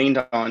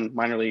leaned on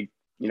minor league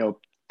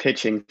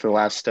pitching for the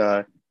last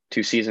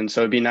 2 seasons.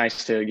 So it'd be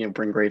nice to,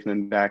 bring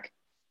Graveman back.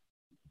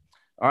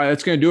 All right,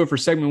 that's going to do it for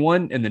segment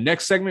 1. In the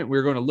next segment,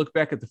 we're going to look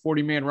back at the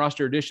 40-man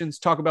roster additions,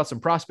 talk about some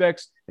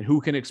prospects and who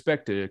can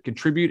expect to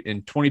contribute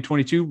in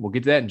 2022. We'll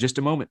get to that in just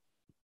a moment.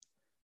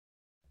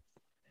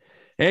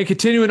 And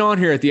continuing on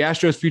here at the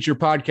Astros Future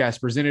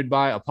Podcast presented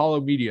by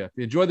Apollo Media. If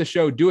you enjoy the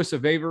show, do us a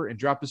favor and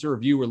drop us a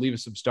review or leave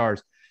us some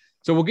stars.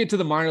 So we'll get to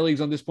the minor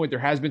leagues on this point. There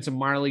has been some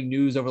minor league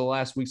news over the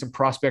last week, some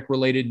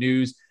prospect-related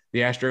news.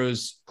 The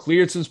Astros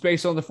cleared some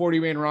space on the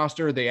 40-man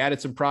roster. They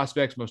added some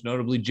prospects, most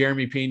notably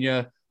Jeremy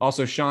Pena,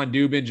 also Sean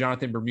Dubin,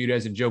 Jonathan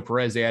Bermudez, and Joe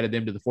Perez. They added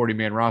them to the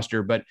 40-man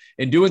roster. But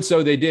in doing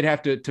so, they did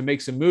have to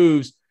make some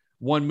moves.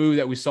 One move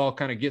that we saw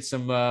kind of get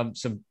some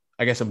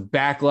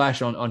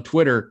backlash on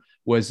Twitter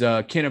was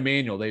Ken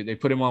Emanuel. They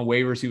put him on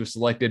waivers. He was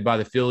selected by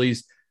the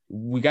Phillies.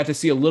 We got to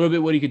see a little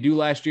bit what he could do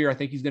last year. I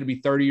think he's going to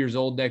be 30 years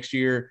old next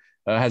year,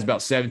 has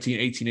about 17,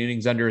 18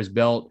 innings under his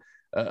belt.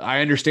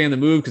 I understand the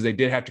move because they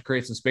did have to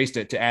create some space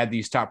to add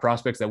these top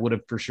prospects that would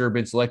have for sure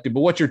been selected. But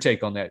what's your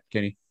take on that,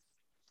 Kenny?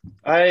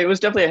 It was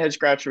definitely a head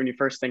scratcher when you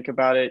first think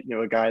about it.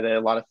 A guy that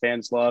a lot of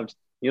fans loved.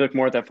 You look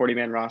more at that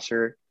 40-man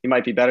roster, he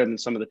might be better than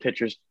some of the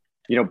pitchers,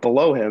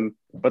 below him,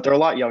 but they're a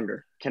lot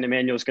younger. Ken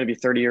Emanuel is going to be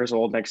 30 years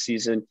old next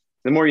season.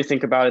 The more you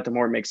think about it, the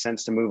more it makes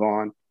sense to move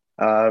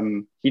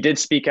on. He did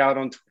speak out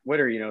on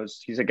Twitter.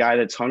 He's a guy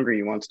that's hungry.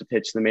 He wants to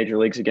pitch in the major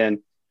leagues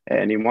again,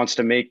 and he wants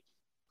to make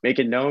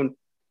it known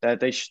that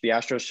the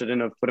Astros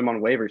shouldn't have put him on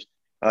waivers.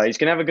 He's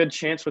going to have a good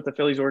chance with the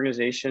Phillies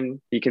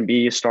organization. He can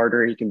be a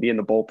starter. He can be in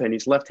the bullpen.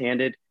 He's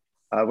left-handed.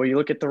 When you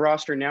look at the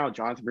roster now,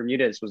 Jonathan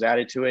Bermudez was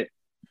added to it,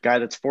 guy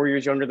that's 4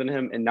 years younger than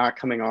him and not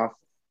coming off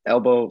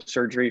elbow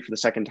surgery for the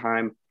second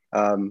time.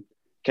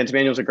 Kent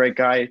Emanuel's a great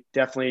guy,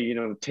 definitely,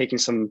 taking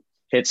some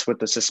hits with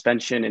the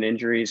suspension and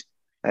injuries.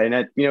 And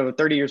at,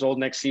 30 years old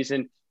next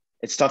season,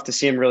 it's tough to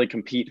see him really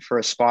compete for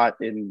a spot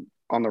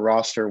on the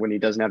roster when he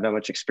doesn't have that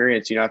much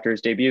experience. After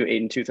his debut,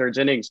 8 2/3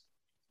 innings,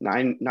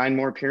 nine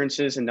more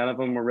appearances, and none of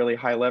them were really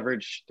high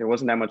leverage. There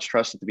wasn't that much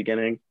trust at the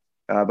beginning,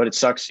 but it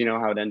sucks,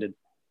 how it ended.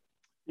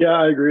 Yeah,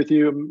 I agree with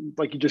you.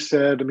 Like you just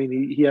said, I mean,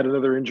 he had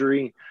another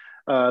injury,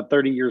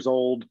 30 years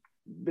old.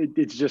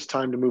 It's just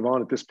time to move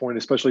on at this point,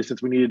 especially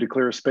since we needed to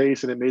clear a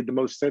space, and it made the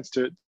most sense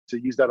to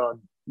use that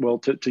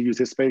to use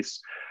his space.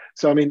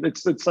 So, I mean,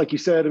 it's like you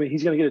said, I mean,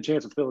 he's going to get a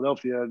chance with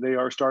Philadelphia. They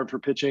are starved for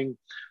pitching.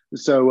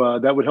 So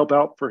that would help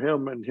out for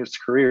him and his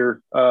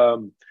career. I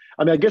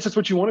mean, I guess that's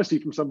what you want to see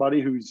from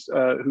somebody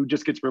who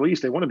just gets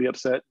released. They want to be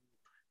upset,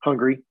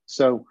 hungry.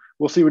 So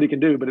we'll see what he can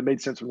do, but it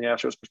made sense from the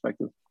Astros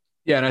perspective.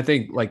 Yeah, and I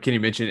think, like Kenny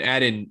mentioned,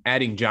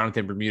 adding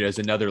Jonathan Bermudez,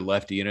 another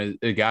lefty,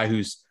 a guy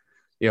who's,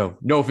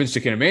 no offense to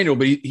Ken Emanuel,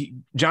 but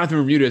Jonathan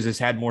Bermudez has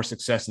had more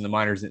success in the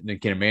minors than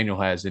Ken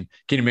Emanuel has. And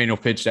Ken Emanuel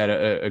pitched at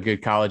a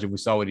good college, and we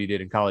saw what he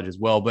did in college as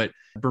well. But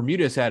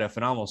Bermudez had a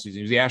phenomenal season.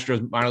 He was the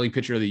Astros minor league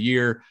pitcher of the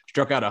year,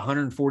 struck out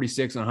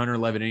 146 and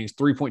 111 innings,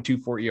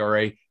 3.24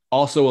 ERA,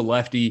 also a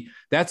lefty.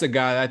 That's a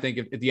guy that I think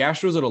if the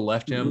Astros would have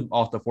left him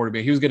off the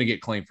 40-man, he was going to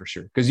get claimed for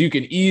sure, because you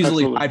can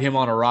easily hide him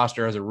on a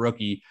roster as a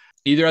rookie,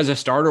 either as a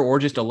starter or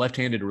just a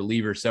left-handed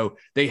reliever. So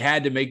they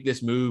had to make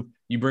this move.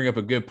 You bring up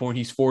a good point.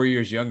 He's 4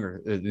 years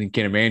younger than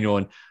Ken Emanuel,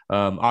 and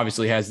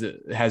obviously has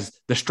the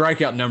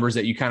strikeout numbers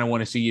that you kind of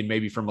want to see, and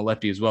maybe from a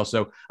lefty as well.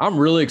 So I'm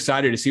really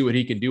excited to see what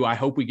he can do. I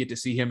hope we get to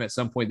see him at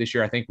some point this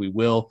year. I think we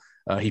will.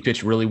 He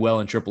pitched really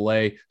well in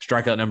AAA.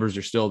 Strikeout numbers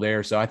are still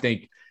there. So I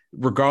think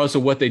regardless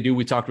of what they do,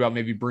 we talked about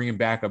maybe bringing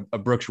back a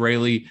Brooks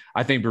Raley.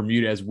 I think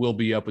Bermudez will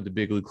be up with the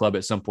big league club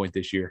at some point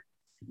this year.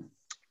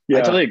 Yeah,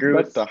 I totally agree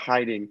with the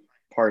hiding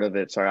part of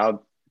it. Sorry,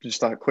 I'll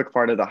just a quick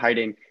part of the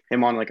hiding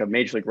him on like a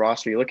major league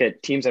roster. You look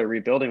at teams that are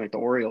rebuilding, like the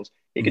Orioles,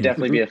 He could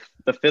definitely be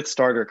the fifth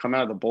starter, come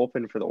out of the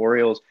bullpen for the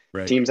Orioles,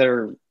 Right. teams that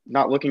are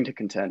not looking to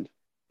contend.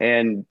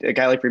 And a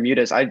guy like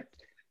Bermudez, I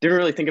didn't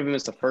really think of him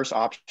as the first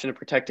option of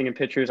protecting in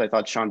pitchers. I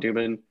thought Sean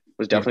Dubin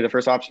was definitely the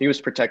first option. He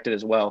was protected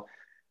as well.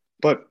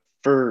 But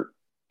for,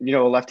 a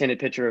left-handed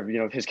pitcher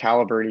of, his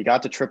caliber, and he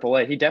got to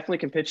AAA, he definitely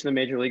can pitch in the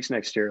major leagues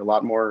next year. A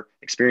lot more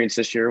experience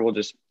this year will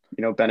just,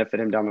 benefit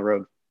him down the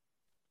road.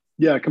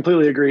 Yeah,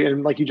 completely agree.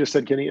 And like you just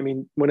said, Kenny, I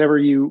mean, whenever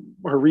you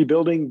are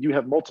rebuilding, you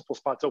have multiple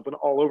spots open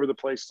all over the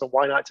place. So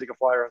why not take a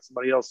flyer on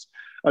somebody else?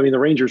 I mean, the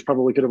Rangers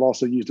probably could have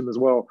also used him as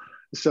well.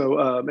 So,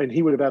 and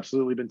he would have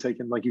absolutely been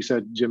taken, like you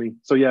said, Jimmy.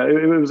 So yeah,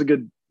 it was a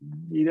good,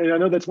 I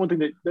know that's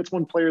that's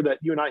one player that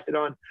you and I hit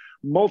on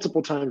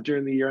multiple times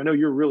during the year. I know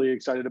you're really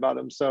excited about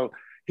him. So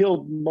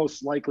he'll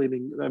most likely,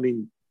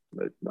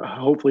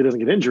 hopefully he doesn't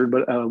get injured,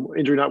 but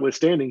injury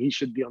notwithstanding, he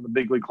should be on the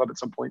big league club at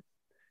some point.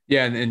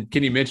 Yeah, and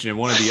Kenny mentioned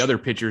one of the other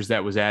pitchers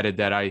that was added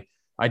that I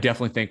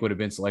definitely think would have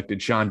been selected,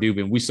 Sean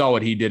Dubin. We saw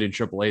what he did in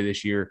AAA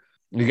this year.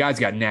 The guy's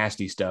got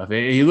nasty stuff.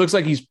 He looks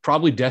like he's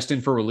probably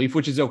destined for relief,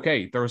 which is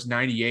okay. He throws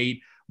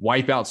 98,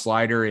 wipeout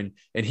slider, and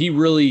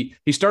he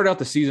started out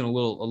the season a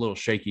little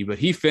shaky, but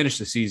he finished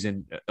the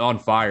season on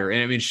fire.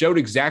 And I mean, showed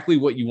exactly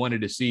what you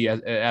wanted to see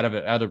out of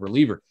a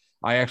reliever.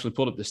 I actually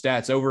pulled up the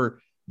stats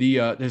over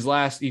his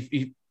last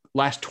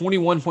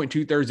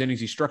 21.2 thirds innings.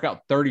 He struck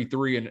out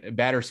 33 and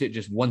batters hit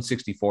just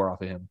 164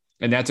 off of him.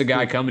 And that's a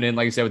guy coming in,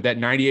 like I said, with that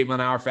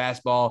 98-mile-an-hour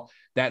fastball,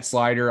 that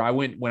slider.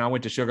 When I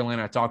went to Sugar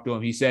Land, I talked to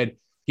him. He said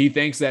he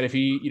thinks that if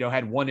he,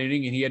 had one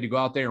inning and he had to go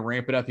out there and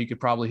ramp it up, he could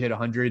probably hit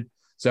 100.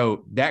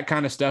 So that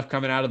kind of stuff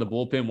coming out of the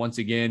bullpen, once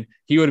again,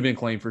 he would have been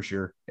claimed for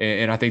sure.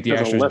 And I think the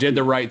Astros did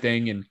the right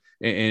thing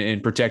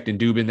and protecting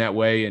Dubin that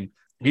way. And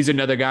he's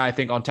another guy, I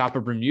think, on top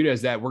of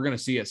Bermudez that we're going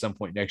to see at some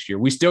point next year.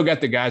 We still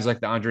got the guys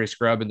like the Andre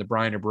Scrub and the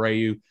Brian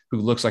Abreu, who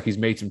looks like he's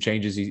made some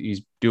changes.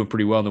 He's doing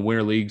pretty well in the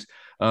winter leagues.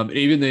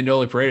 Even the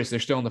Noli Paredes, they're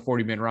still on the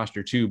 40-man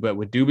roster too. But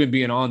with Dubin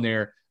being on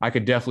there, I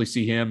could definitely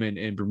see him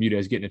and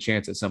Bermudez getting a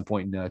chance at some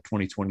point in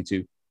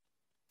 2022.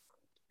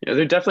 Yeah,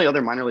 there are definitely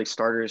other minor league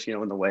starters,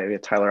 in the way. We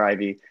have Tyler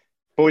Ivey.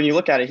 But when you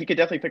look at it, he could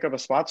definitely pick up a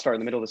spot start in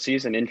the middle of the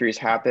season. Injuries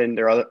happen.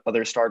 There are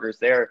other starters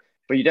there.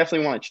 But you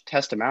definitely want to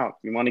test him out.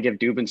 You want to give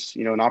Dubin,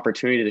 an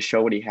opportunity to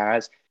show what he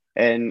has.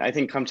 And I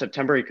think come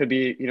September, he could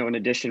be, an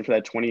addition for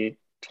that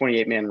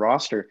 28-man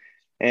roster.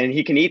 And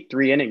he can eat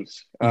 3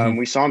 innings.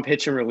 We saw him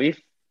pitch in relief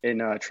in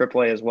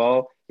AAA as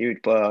well. He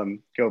would go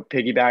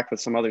piggyback with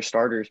some other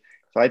starters.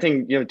 So I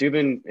think,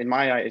 Dubin, in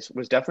my eyes,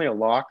 was definitely a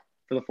lock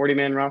for the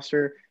 40-man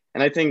roster.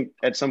 And I think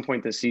at some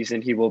point this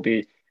season, he will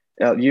be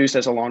used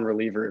as a long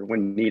reliever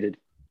when needed.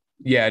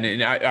 Yeah,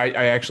 and I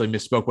actually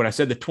misspoke when I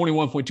said the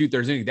 21.2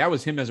 thirds inning. That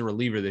was him as a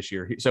reliever this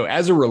year. So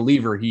as a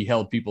reliever, he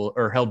held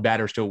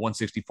batters to a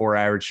 164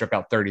 average, struck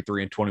out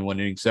 33 in 21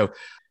 innings. So,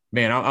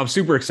 man, I'm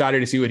super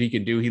excited to see what he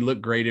can do. He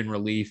looked great in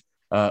relief,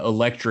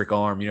 electric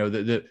arm.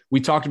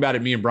 We talked about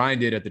it. Me and Brian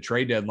did at the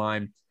trade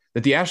deadline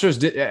that the Astros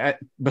did.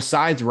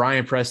 Besides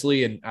Ryan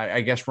Presley and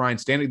I guess Ryan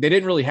Stanley, they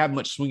didn't really have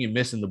much swing and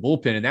miss in the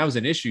bullpen, and that was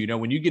an issue.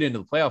 When you get into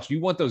the playoffs,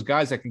 you want those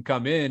guys that can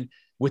come in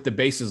with the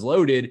bases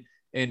loaded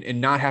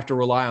and not have to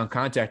rely on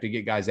contact to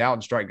get guys out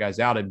and strike guys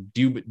out. And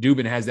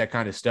Dubin has that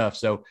kind of stuff.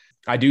 So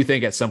I do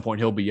think at some point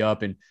he'll be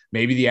up, and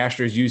maybe the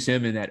Astros use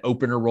him in that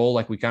opener role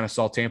like we kind of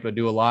saw Tampa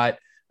do a lot,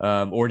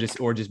 or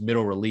just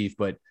middle relief.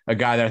 But a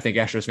guy that I think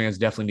Astros fans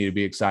definitely need to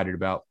be excited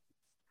about.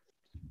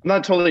 I'm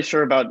not totally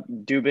sure about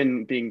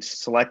Dubin being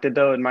selected,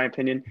 though, in my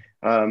opinion.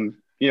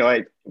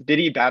 Did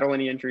he battle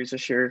any injuries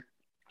this year?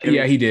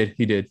 Yeah, he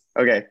did.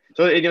 Okay.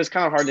 So it was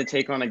kind of hard to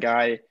take on a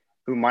guy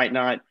who might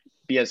not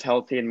be as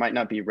healthy and might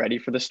not be ready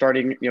for the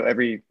starting,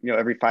 every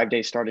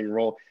 5-day starting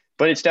role.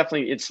 But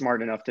it's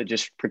smart enough to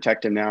just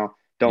protect him now.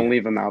 Don't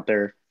leave him out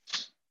there.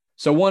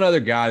 So one other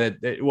guy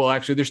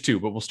actually there's two,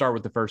 but we'll start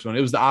with the first one.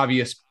 It was the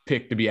obvious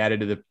pick to be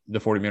added to the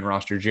 40-man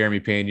roster, Jeremy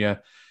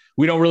Pena.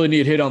 We don't really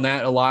need to hit on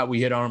that a lot.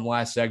 We hit on him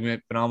last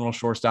segment. Phenomenal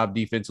shortstop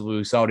defensively.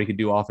 We saw what he could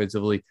do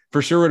offensively.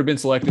 For sure would have been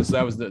selected, so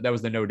that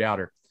was the no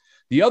doubter.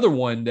 The other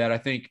one that I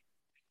think,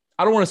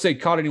 I don't want to say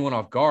caught anyone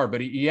off guard,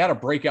 but he had a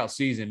breakout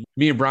season.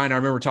 Me and Brian, I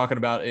remember talking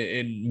about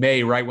in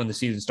May, right when the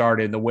season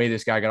started, and the way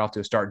this guy got off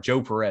to a start.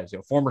 Joe Perez,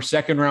 former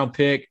second-round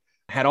pick,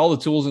 had all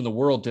the tools in the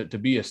world to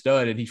be a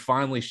stud, and he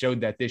finally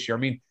showed that this year. I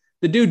mean,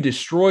 the dude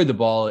destroyed the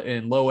ball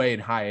in low A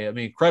and high A. I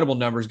mean, incredible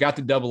numbers. Got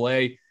to Double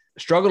A,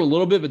 struggled a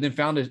little bit, but then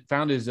found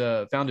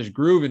his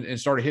groove and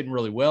started hitting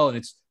really well. And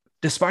it's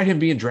despite him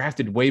being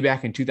drafted way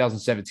back in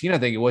 2017, I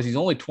think it was. He's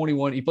only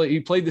 21. He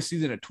played this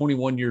season at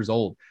 21 years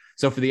old.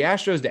 So for the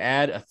Astros to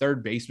add a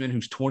third baseman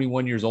who's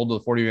 21 years old to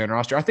the 40-man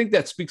roster, I think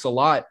that speaks a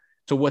lot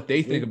to what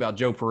they think about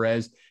Joe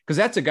Perez, because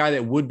that's a guy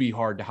that would be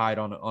hard to hide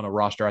on a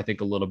roster, I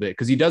think, a little bit,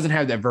 because he doesn't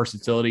have that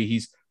versatility.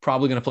 He's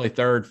probably going to play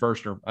third,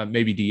 first, or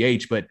maybe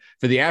DH. But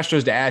for the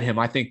Astros to add him,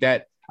 I think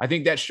that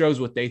shows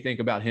what they think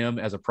about him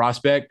as a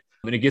prospect,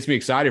 and it gets me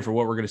excited for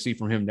what we're going to see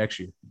from him next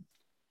year.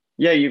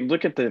 Yeah, you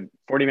look at the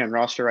 40-man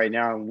roster right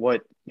now, and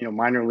what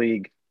minor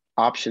league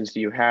options do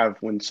you have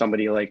when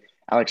somebody like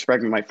Alex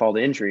Bregman might fall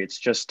to injury? It's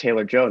just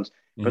Taylor Jones.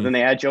 Mm-hmm. But then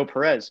they add Joe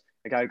Perez.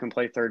 a guy who can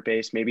play third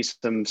base, maybe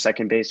some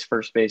second base,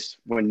 first base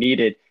when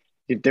needed.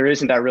 There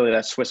isn't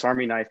that Swiss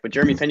Army knife, but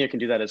Jeremy Pena can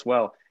do that as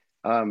well.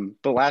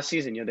 But last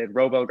season, they had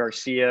Robo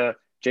Garcia,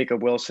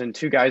 Jacob Wilson,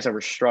 two guys that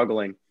were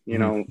struggling,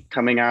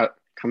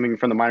 coming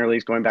from the minor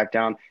leagues, going back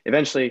down.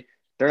 Eventually,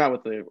 they're not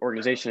with the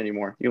organization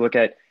anymore. You look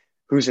at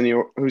who's in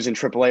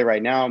AAA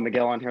right now.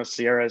 Miguel Angel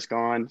Sierra is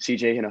gone.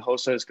 CJ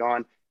Hinojosa is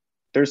gone.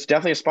 There's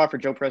definitely a spot for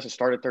Joe Perez to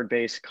start at third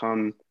base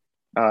come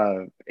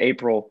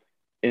April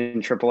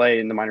in AAA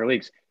in the minor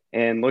leagues.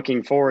 And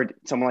looking forward,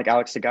 someone like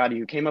Alex Zagatti,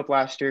 who came up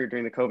last year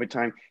during the COVID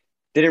time,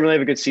 didn't really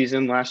have a good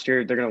season last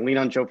year. They're going to lean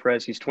on Joe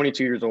Perez. He's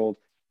 22 years old.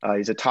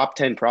 He's a top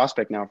 10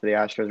 prospect now for the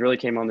Astros, really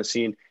came on the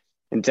scene,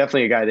 and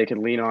definitely a guy they could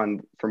lean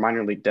on for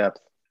minor league depth.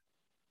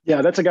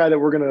 Yeah, that's a guy that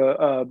we're going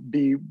to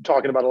be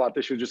talking about a lot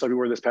this year, just like we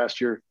were this past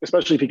year,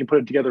 especially if he can put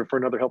it together for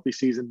another healthy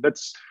season.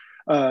 That's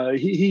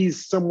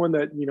he's someone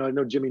that, I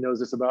know Jimmy knows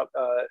this about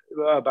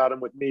him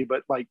with me,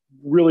 but like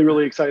really,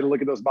 really excited to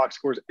look at those box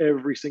scores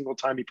every single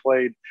time he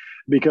played,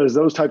 because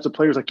those types of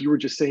players, like you were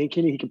just saying,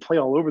 Kenny, he can play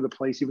all over the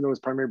place, even though his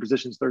primary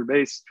position is third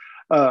base.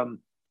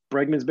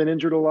 Bregman's been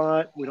injured a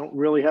lot. We don't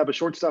really have a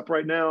shortstop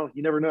right now.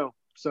 You never know.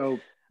 So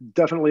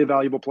definitely a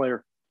valuable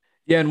player.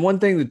 Yeah, and one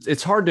thing that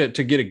it's hard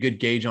to get a good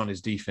gauge on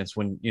his defense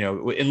when,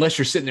 unless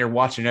you're sitting there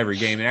watching every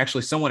game. And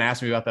actually someone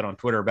asked me about that on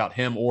Twitter about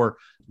him or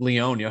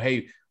Leon,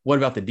 hey, what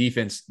about the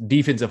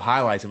defensive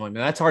highlights? I'm like,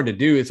 man, that's hard to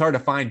do. It's hard to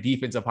find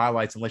defensive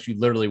highlights unless you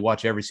literally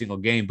watch every single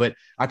game. But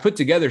I put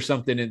together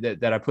something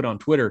that I put on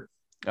Twitter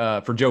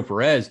for Joe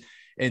Perez.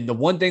 And the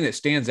one thing that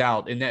stands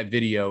out in that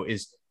video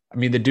is,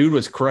 the dude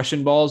was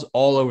crushing balls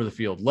all over the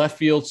field, left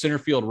field, center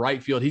field,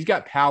 right field. He's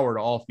got power to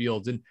all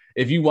fields. And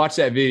if you watch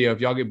that video, if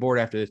y'all get bored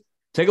after this,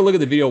 take a look at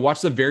the video,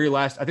 watch the very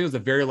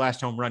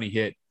last home run he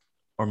hit,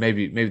 or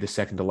maybe the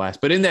second to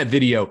last. But in that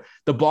video,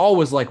 the ball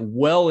was like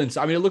well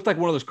inside. It looked like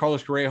one of those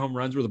Carlos Correa home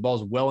runs where the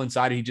ball's well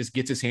inside and he just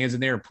gets his hands in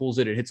there and pulls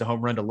it and hits a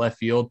home run to left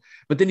field.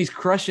 But then he's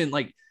crushing,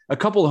 like a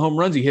couple of home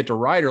runs he hit to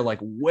right are like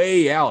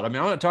way out. I'm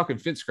not talking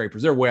fence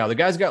scrapers. They're way out. The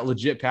guy's got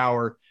legit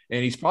power,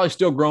 and he's probably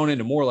still growing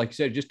into more. Like you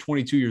said, just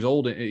 22 years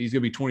old, and he's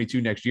going to be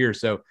 22 next year.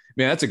 So,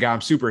 man, that's a guy I'm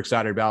super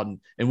excited about.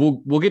 And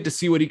we'll get to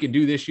see what he can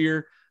do this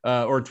year.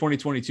 Or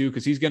 2022,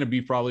 because he's going to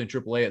be probably in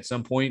AAA at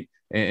some point.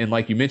 And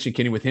like you mentioned,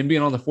 Kenny, with him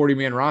being on the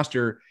 40-man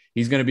roster,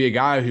 he's going to be a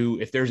guy who,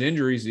 if there's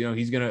injuries,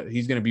 he's going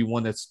to be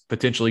one that's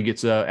potentially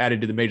gets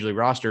added to the major league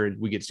roster, and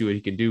we get to see what he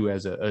can do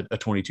as a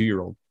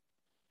 22-year-old.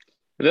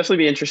 It'll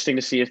definitely be interesting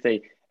to see if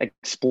they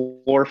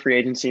explore free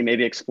agency,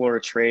 maybe explore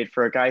a trade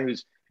for a guy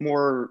who's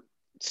more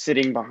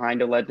sitting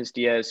behind Aledmys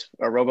Diaz.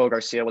 Robo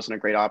Garcia wasn't a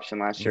great option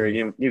last year.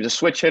 He was a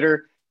switch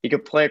hitter. He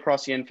could play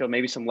across the infield,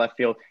 maybe some left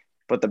field,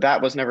 but the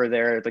bat was never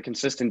there. The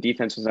consistent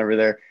defense was never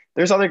there.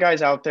 There's other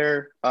guys out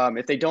there.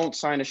 If they don't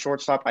sign a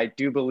shortstop, I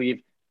do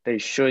believe they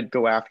should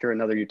go after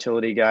another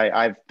utility guy.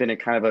 I've been a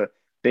kind of a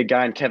big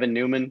guy in Kevin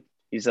Newman.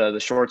 He's the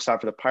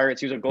shortstop for the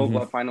Pirates. He was a Gold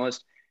Glove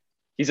finalist.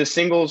 He's a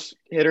singles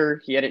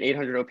hitter. He had an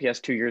 800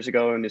 OPS 2 years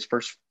ago in his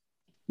first,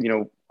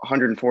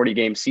 140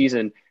 game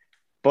season,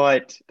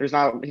 but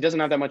he doesn't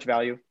have that much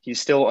value.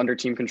 He's still under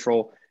team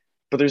control,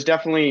 but there's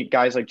definitely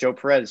guys like Joe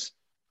Perez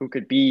who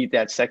could be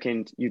that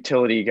second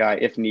utility guy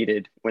if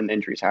needed when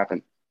injuries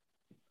happen.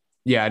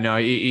 Yeah, no,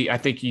 I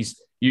think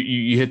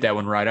you hit that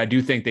one right. I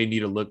do think they need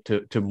to look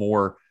to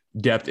more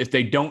depth. If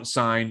they don't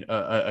sign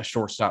a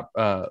shortstop,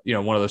 one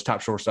of those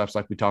top shortstops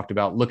like we talked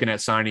about, looking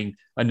at signing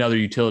another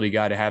utility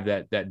guy to have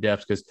that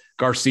depth, because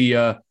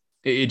Garcia,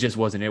 it just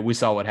wasn't it. We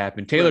saw what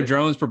happened. Taylor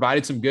Jones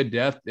provided some good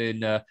depth,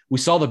 and we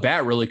saw the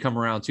bat really come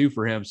around too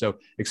for him. So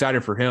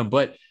excited for him.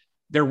 But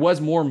there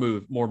was more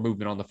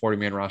movement on the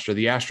 40-man roster.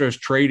 The Astros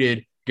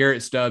traded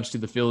Garrett Stubbs to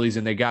the Phillies,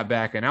 and they got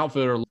back an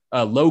outfielder,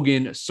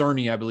 Logan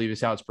Cerny, I believe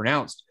is how it's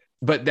pronounced.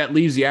 But that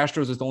leaves the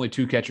Astros with only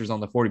two catchers on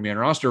the 40-man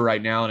roster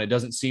right now, and it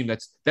doesn't seem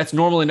that's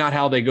normally not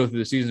how they go through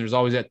the season. There's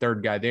always that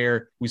third guy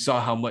there. We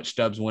saw how much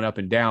Stubbs went up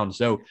and down.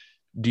 So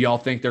do y'all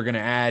think they're going to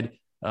add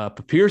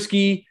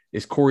Papierski?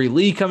 Is Corey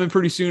Lee coming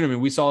pretty soon?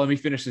 We saw him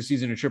finish the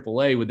season in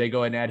AAA. Would they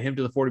go ahead and add him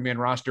to the 40-man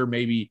roster?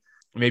 Maybe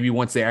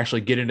once they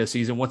actually get into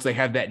season, once they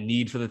have that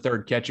need for the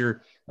third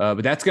catcher.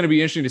 But that's going to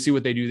be interesting to see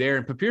what they do there.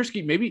 And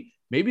Papierski, maybe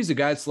he's a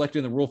guy selected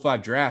in the Rule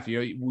 5 draft.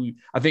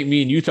 I think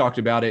me and you talked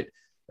about it.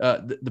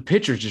 The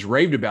pitchers just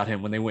raved about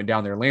him when they went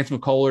down there. Lance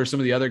McCullers, some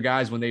of the other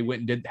guys, when they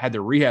went and had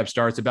their rehab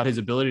starts, about his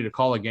ability to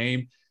call a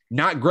game.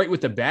 Not great with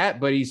the bat,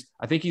 but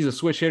I think he's a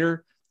switch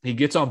hitter. He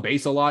gets on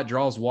base a lot,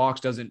 draws walks,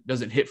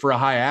 doesn't hit for a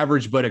high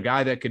average, but a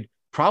guy that could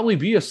probably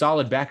be a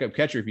solid backup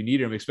catcher if you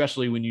need him,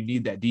 especially when you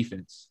need that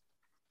defense.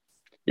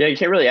 Yeah, you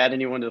can't really add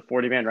anyone to the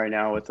 40-man right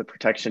now with the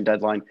protection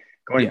deadline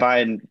going by,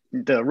 and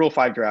the Rule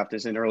 5 draft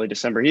is in early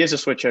December. He is a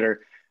switch hitter.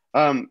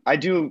 I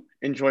do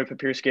enjoy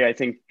Papierski. I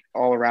think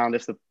all around,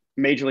 if the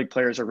major league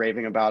players are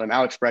raving about him,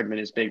 Alex Bregman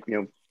is big,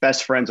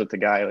 best friends with the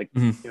guy.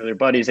 They're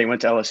buddies. They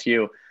went to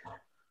LSU.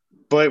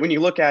 But when you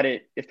look at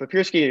it, if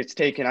Papierski is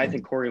taken, I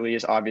think Corey Lee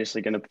is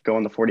obviously going to go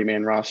on the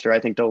 40-man roster. I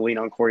think they'll lean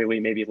on Corey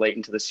Lee maybe late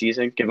into the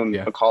season, give him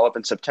a call up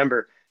in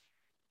September.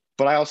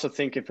 But I also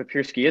think if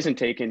Papierski isn't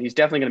taken, he's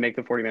definitely going to make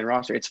the 40-man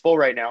roster. It's full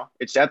right now.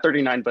 It's at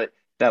 39, but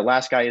That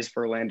last guy is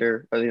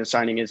Verlander.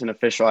 Signing isn't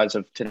official as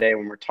of today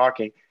when we're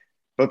talking.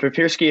 But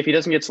Papirski, if he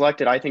doesn't get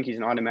selected, I think he's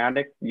an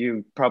automatic.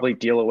 You probably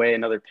deal away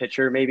another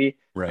pitcher maybe,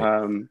 Right.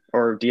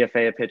 Or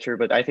DFA a pitcher.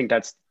 But I think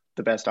that's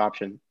the best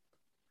option.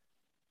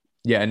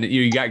 Yeah, and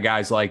you got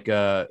guys like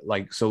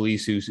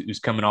Solis, who's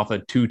coming off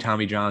of 2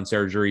 Tommy John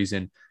surgeries,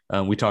 and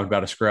we talked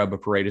about a scrub, a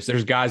Paredes.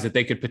 There's guys that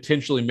they could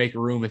potentially make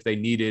room if they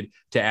needed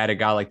to add a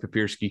guy like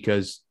Papirski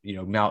because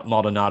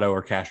Maldonado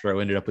or Castro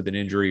ended up with an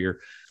injury, or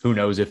who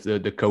knows if the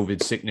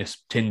COVID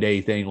sickness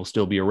 10-day thing will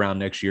still be around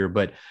next year.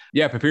 But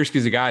yeah, Papirski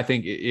is a guy. I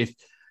think if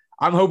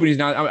I'm hoping he's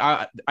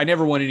not. I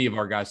never want any of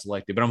our guys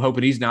selected, but I'm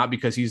hoping he's not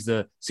because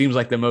seems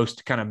like the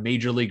most kind of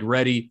major league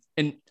ready,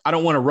 and I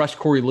don't want to rush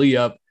Corey Lee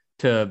up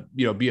to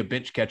be a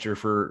bench catcher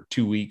for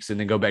 2 weeks and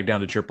then go back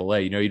down to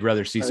AAA. You'd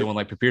rather see someone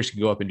like Papirski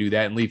go up and do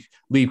that and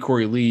leave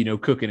Corey Lee,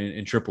 cooking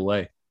in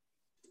AAA.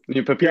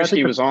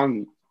 Papirski was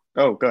on.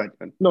 Oh, go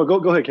ahead. No,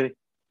 go ahead, Kenny.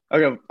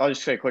 Okay, I'll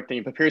just say a quick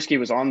thing. Papirski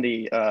was on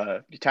the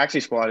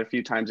taxi squad a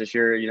few times this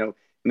year. And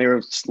they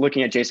were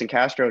looking at Jason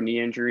Castro, knee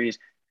injuries.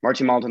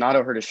 Martin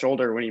Maldonado hurt his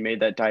shoulder when he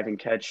made that diving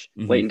catch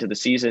late into the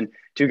season.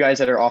 2 guys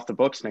that are off the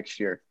books next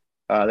year.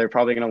 They're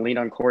probably going to lean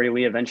on Corey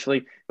Lee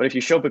eventually. But if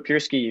you show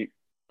Papirski,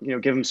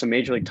 give him some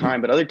major league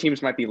time, but other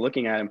teams might be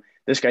looking at him.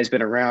 This guy's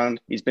been around.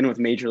 He's been with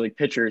major league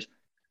pitchers.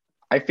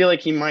 I feel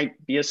like he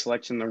might be a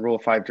selection in the Rule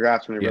 5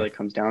 draft when it really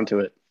comes down to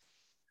it.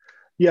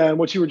 Yeah, and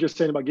what you were just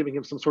saying about giving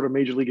him some sort of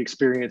major league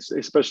experience,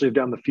 especially if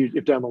down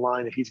the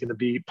line, if he's going to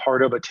be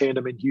part of a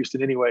tandem in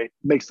Houston anyway,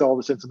 makes all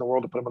the sense in the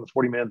world to put him on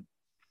the 40-man.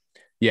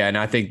 Yeah, and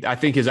I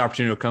think his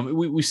opportunity will come.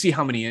 We see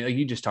how many, like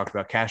you just talked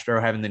about, Castro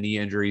having the knee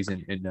injuries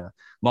and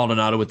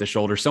Maldonado with the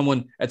shoulder.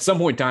 Someone at some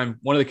point in time,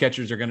 one of the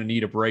catchers are going to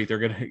need a break. They're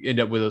going to end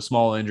up with a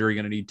small injury,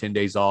 going to need 10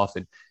 days off,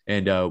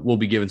 and we'll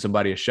be giving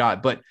somebody a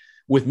shot. But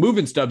with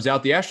moving Stubbs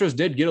out, the Astros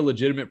did get a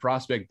legitimate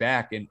prospect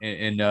back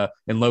in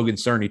Logan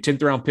Cerny,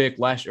 10th round pick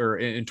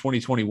in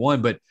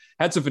 2021, but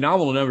had some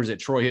phenomenal numbers at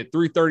Troy. Hit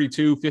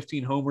 332,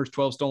 15 homers,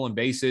 12 stolen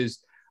bases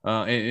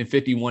in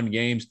 51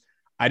 games.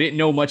 I didn't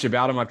know much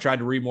about him. I've tried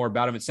to read more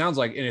about him. It sounds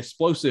like an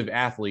explosive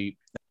athlete,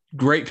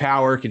 great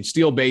power, can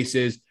steal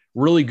bases,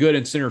 really good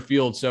in center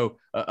field. So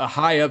a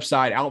high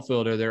upside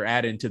outfielder they're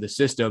adding to the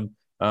system,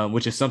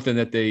 which is something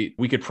that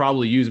we could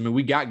probably use. I mean,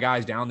 we got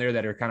guys down there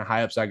that are kind of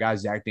high upside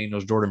guys, Zach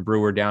Daniels, Jordan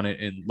Brewer down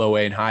in low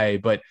A and high A,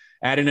 but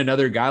adding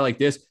another guy like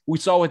this, we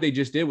saw what they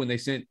just did when they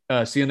sent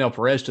Cionel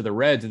Perez to the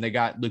Reds and they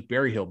got Luke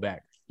Berryhill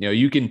back.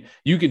 You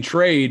can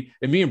trade,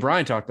 and me and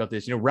Brian talked about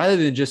this, rather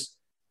than just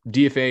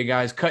DFA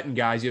guys, cutting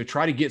guys,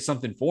 try to get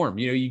something for them.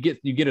 You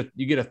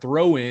get a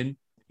throw in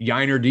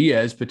Yainer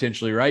Diaz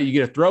potentially, right? You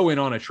get a throw in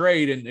on a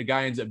trade and the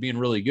guy ends up being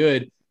really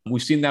good.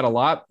 We've seen that a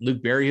lot.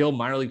 Luke Berryhill,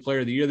 minor league player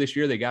of the year this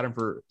year. They got him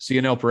for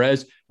Cionel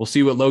Perez. We'll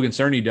see what Logan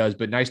Cerny does,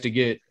 but nice to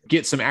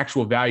get some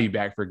actual value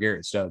back for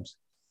Garrett Stubbs.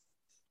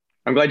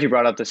 I'm glad you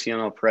brought up the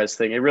Cionel Perez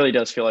thing. It really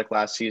does feel like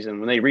last season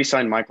when they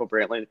re-signed Michael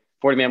Brantley,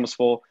 40-man was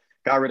full,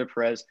 got rid of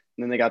Perez,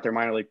 and then they got their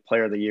minor league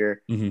player of the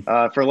year.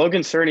 For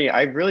Logan Cerny,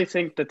 I really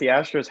think that the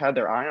Astros had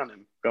their eye on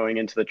him going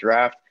into the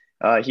draft.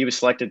 He was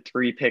selected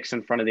 3 picks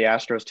in front of the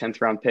Astros'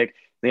 10th round pick.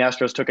 The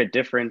Astros took a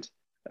different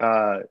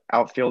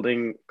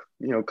outfielding,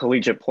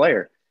 collegiate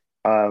player.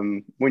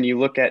 When you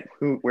look at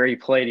where he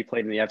played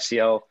in the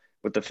FCL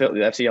with the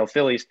FCL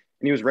Phillies,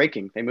 and he was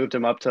raking. They moved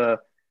him up to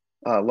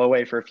low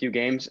A for a few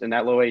games, and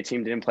that low A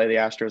team didn't play the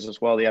Astros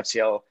as well. The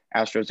FCL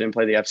Astros didn't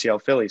play the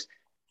FCL Phillies.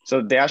 So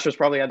the Astros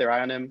probably had their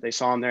eye on him. They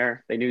saw him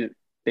there. They knew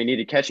they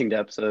needed catching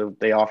depth, so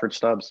they offered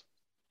Stubbs.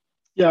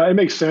 Yeah, it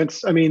makes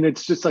sense. I mean,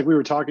 it's just like we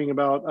were talking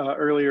about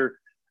earlier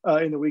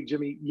in the week,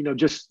 Jimmy,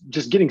 just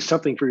getting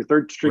something for your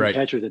third string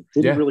catcher that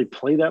didn't really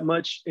play that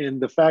much.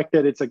 And the fact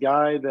that it's a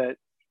guy that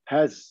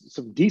has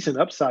some decent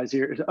upside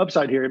here.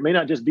 It may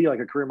not just be like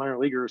a career minor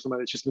leaguer or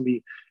somebody that's just going to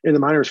be in the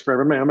minors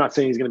forever. Man, I'm not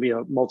saying he's going to be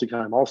a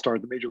multi-time all-star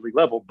at the major league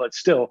level, but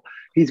still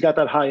he's got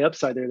that high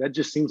upside there. That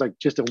just seems like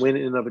just a win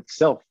in and of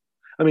itself.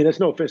 I mean,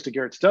 that's no offense to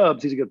Garrett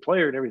Stubbs. He's a good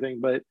player and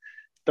everything, but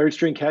third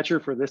string catcher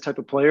for this type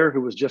of player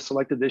who was just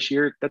selected this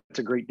year, that's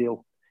a great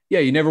deal. Yeah,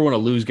 you never want to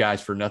lose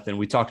guys for nothing.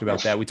 We talked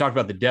about that. We talked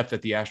about the depth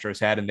that the Astros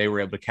had, and they were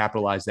able to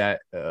capitalize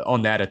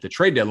on that at the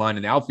trade deadline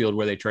in the outfield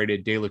where they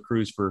traded De La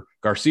Cruz for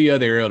Garcia.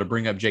 They were able to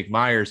bring up Jake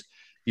Myers.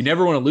 You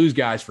never want to lose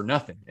guys for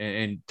nothing.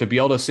 And to be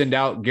able to send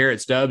out Garrett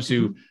Stubbs,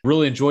 who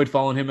really enjoyed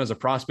following him as a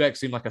prospect,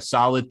 seemed like a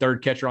solid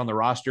third catcher on the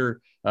roster,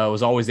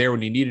 was always there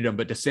when you needed him.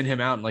 But to send him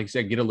out and, like you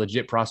said, get a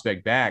legit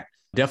prospect back,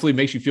 definitely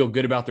makes you feel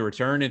good about the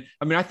return. And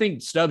I mean, I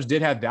think Stubbs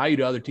did have value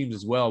to other teams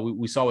as well.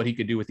 We saw what he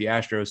could do with the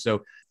Astros.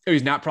 So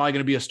he's not probably going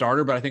to be a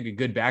starter, but I think a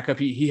good backup.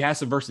 He has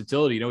some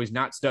versatility. He's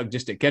not stuck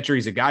just at catcher.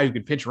 He's a guy who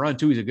can pitch run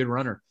too. He's a good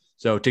runner.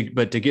 So to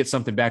get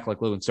something back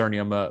like Logan Cerny,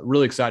 I'm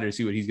really excited to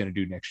see what he's going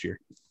to do next year.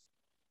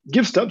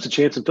 Give Stubbs a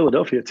chance in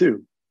Philadelphia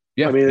too.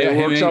 Yeah. I mean, it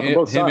works out for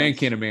both sides. Him and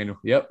Ken Emanuel.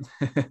 Yep.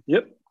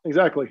 Yep.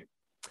 Exactly.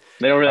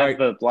 They don't really have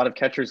a lot of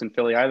catchers in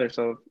Philly either.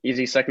 So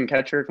easy second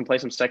catcher, can play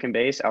some second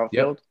base,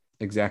 outfield. Yep.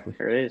 Exactly.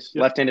 There it is.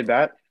 Yep. Left-handed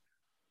bat.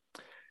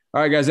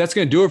 All right, guys, that's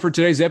going to do it for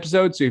today's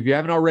episode. So if you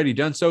haven't already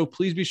done so,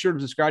 please be sure to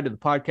subscribe to the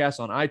podcast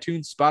on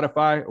iTunes,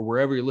 Spotify, or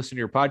wherever you listen to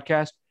your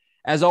podcast.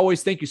 As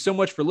always, thank you so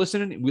much for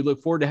listening. We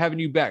look forward to having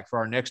you back for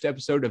our next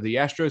episode of the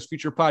Astros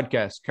Future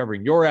Podcast,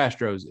 covering your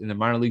Astros in the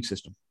minor league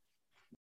system.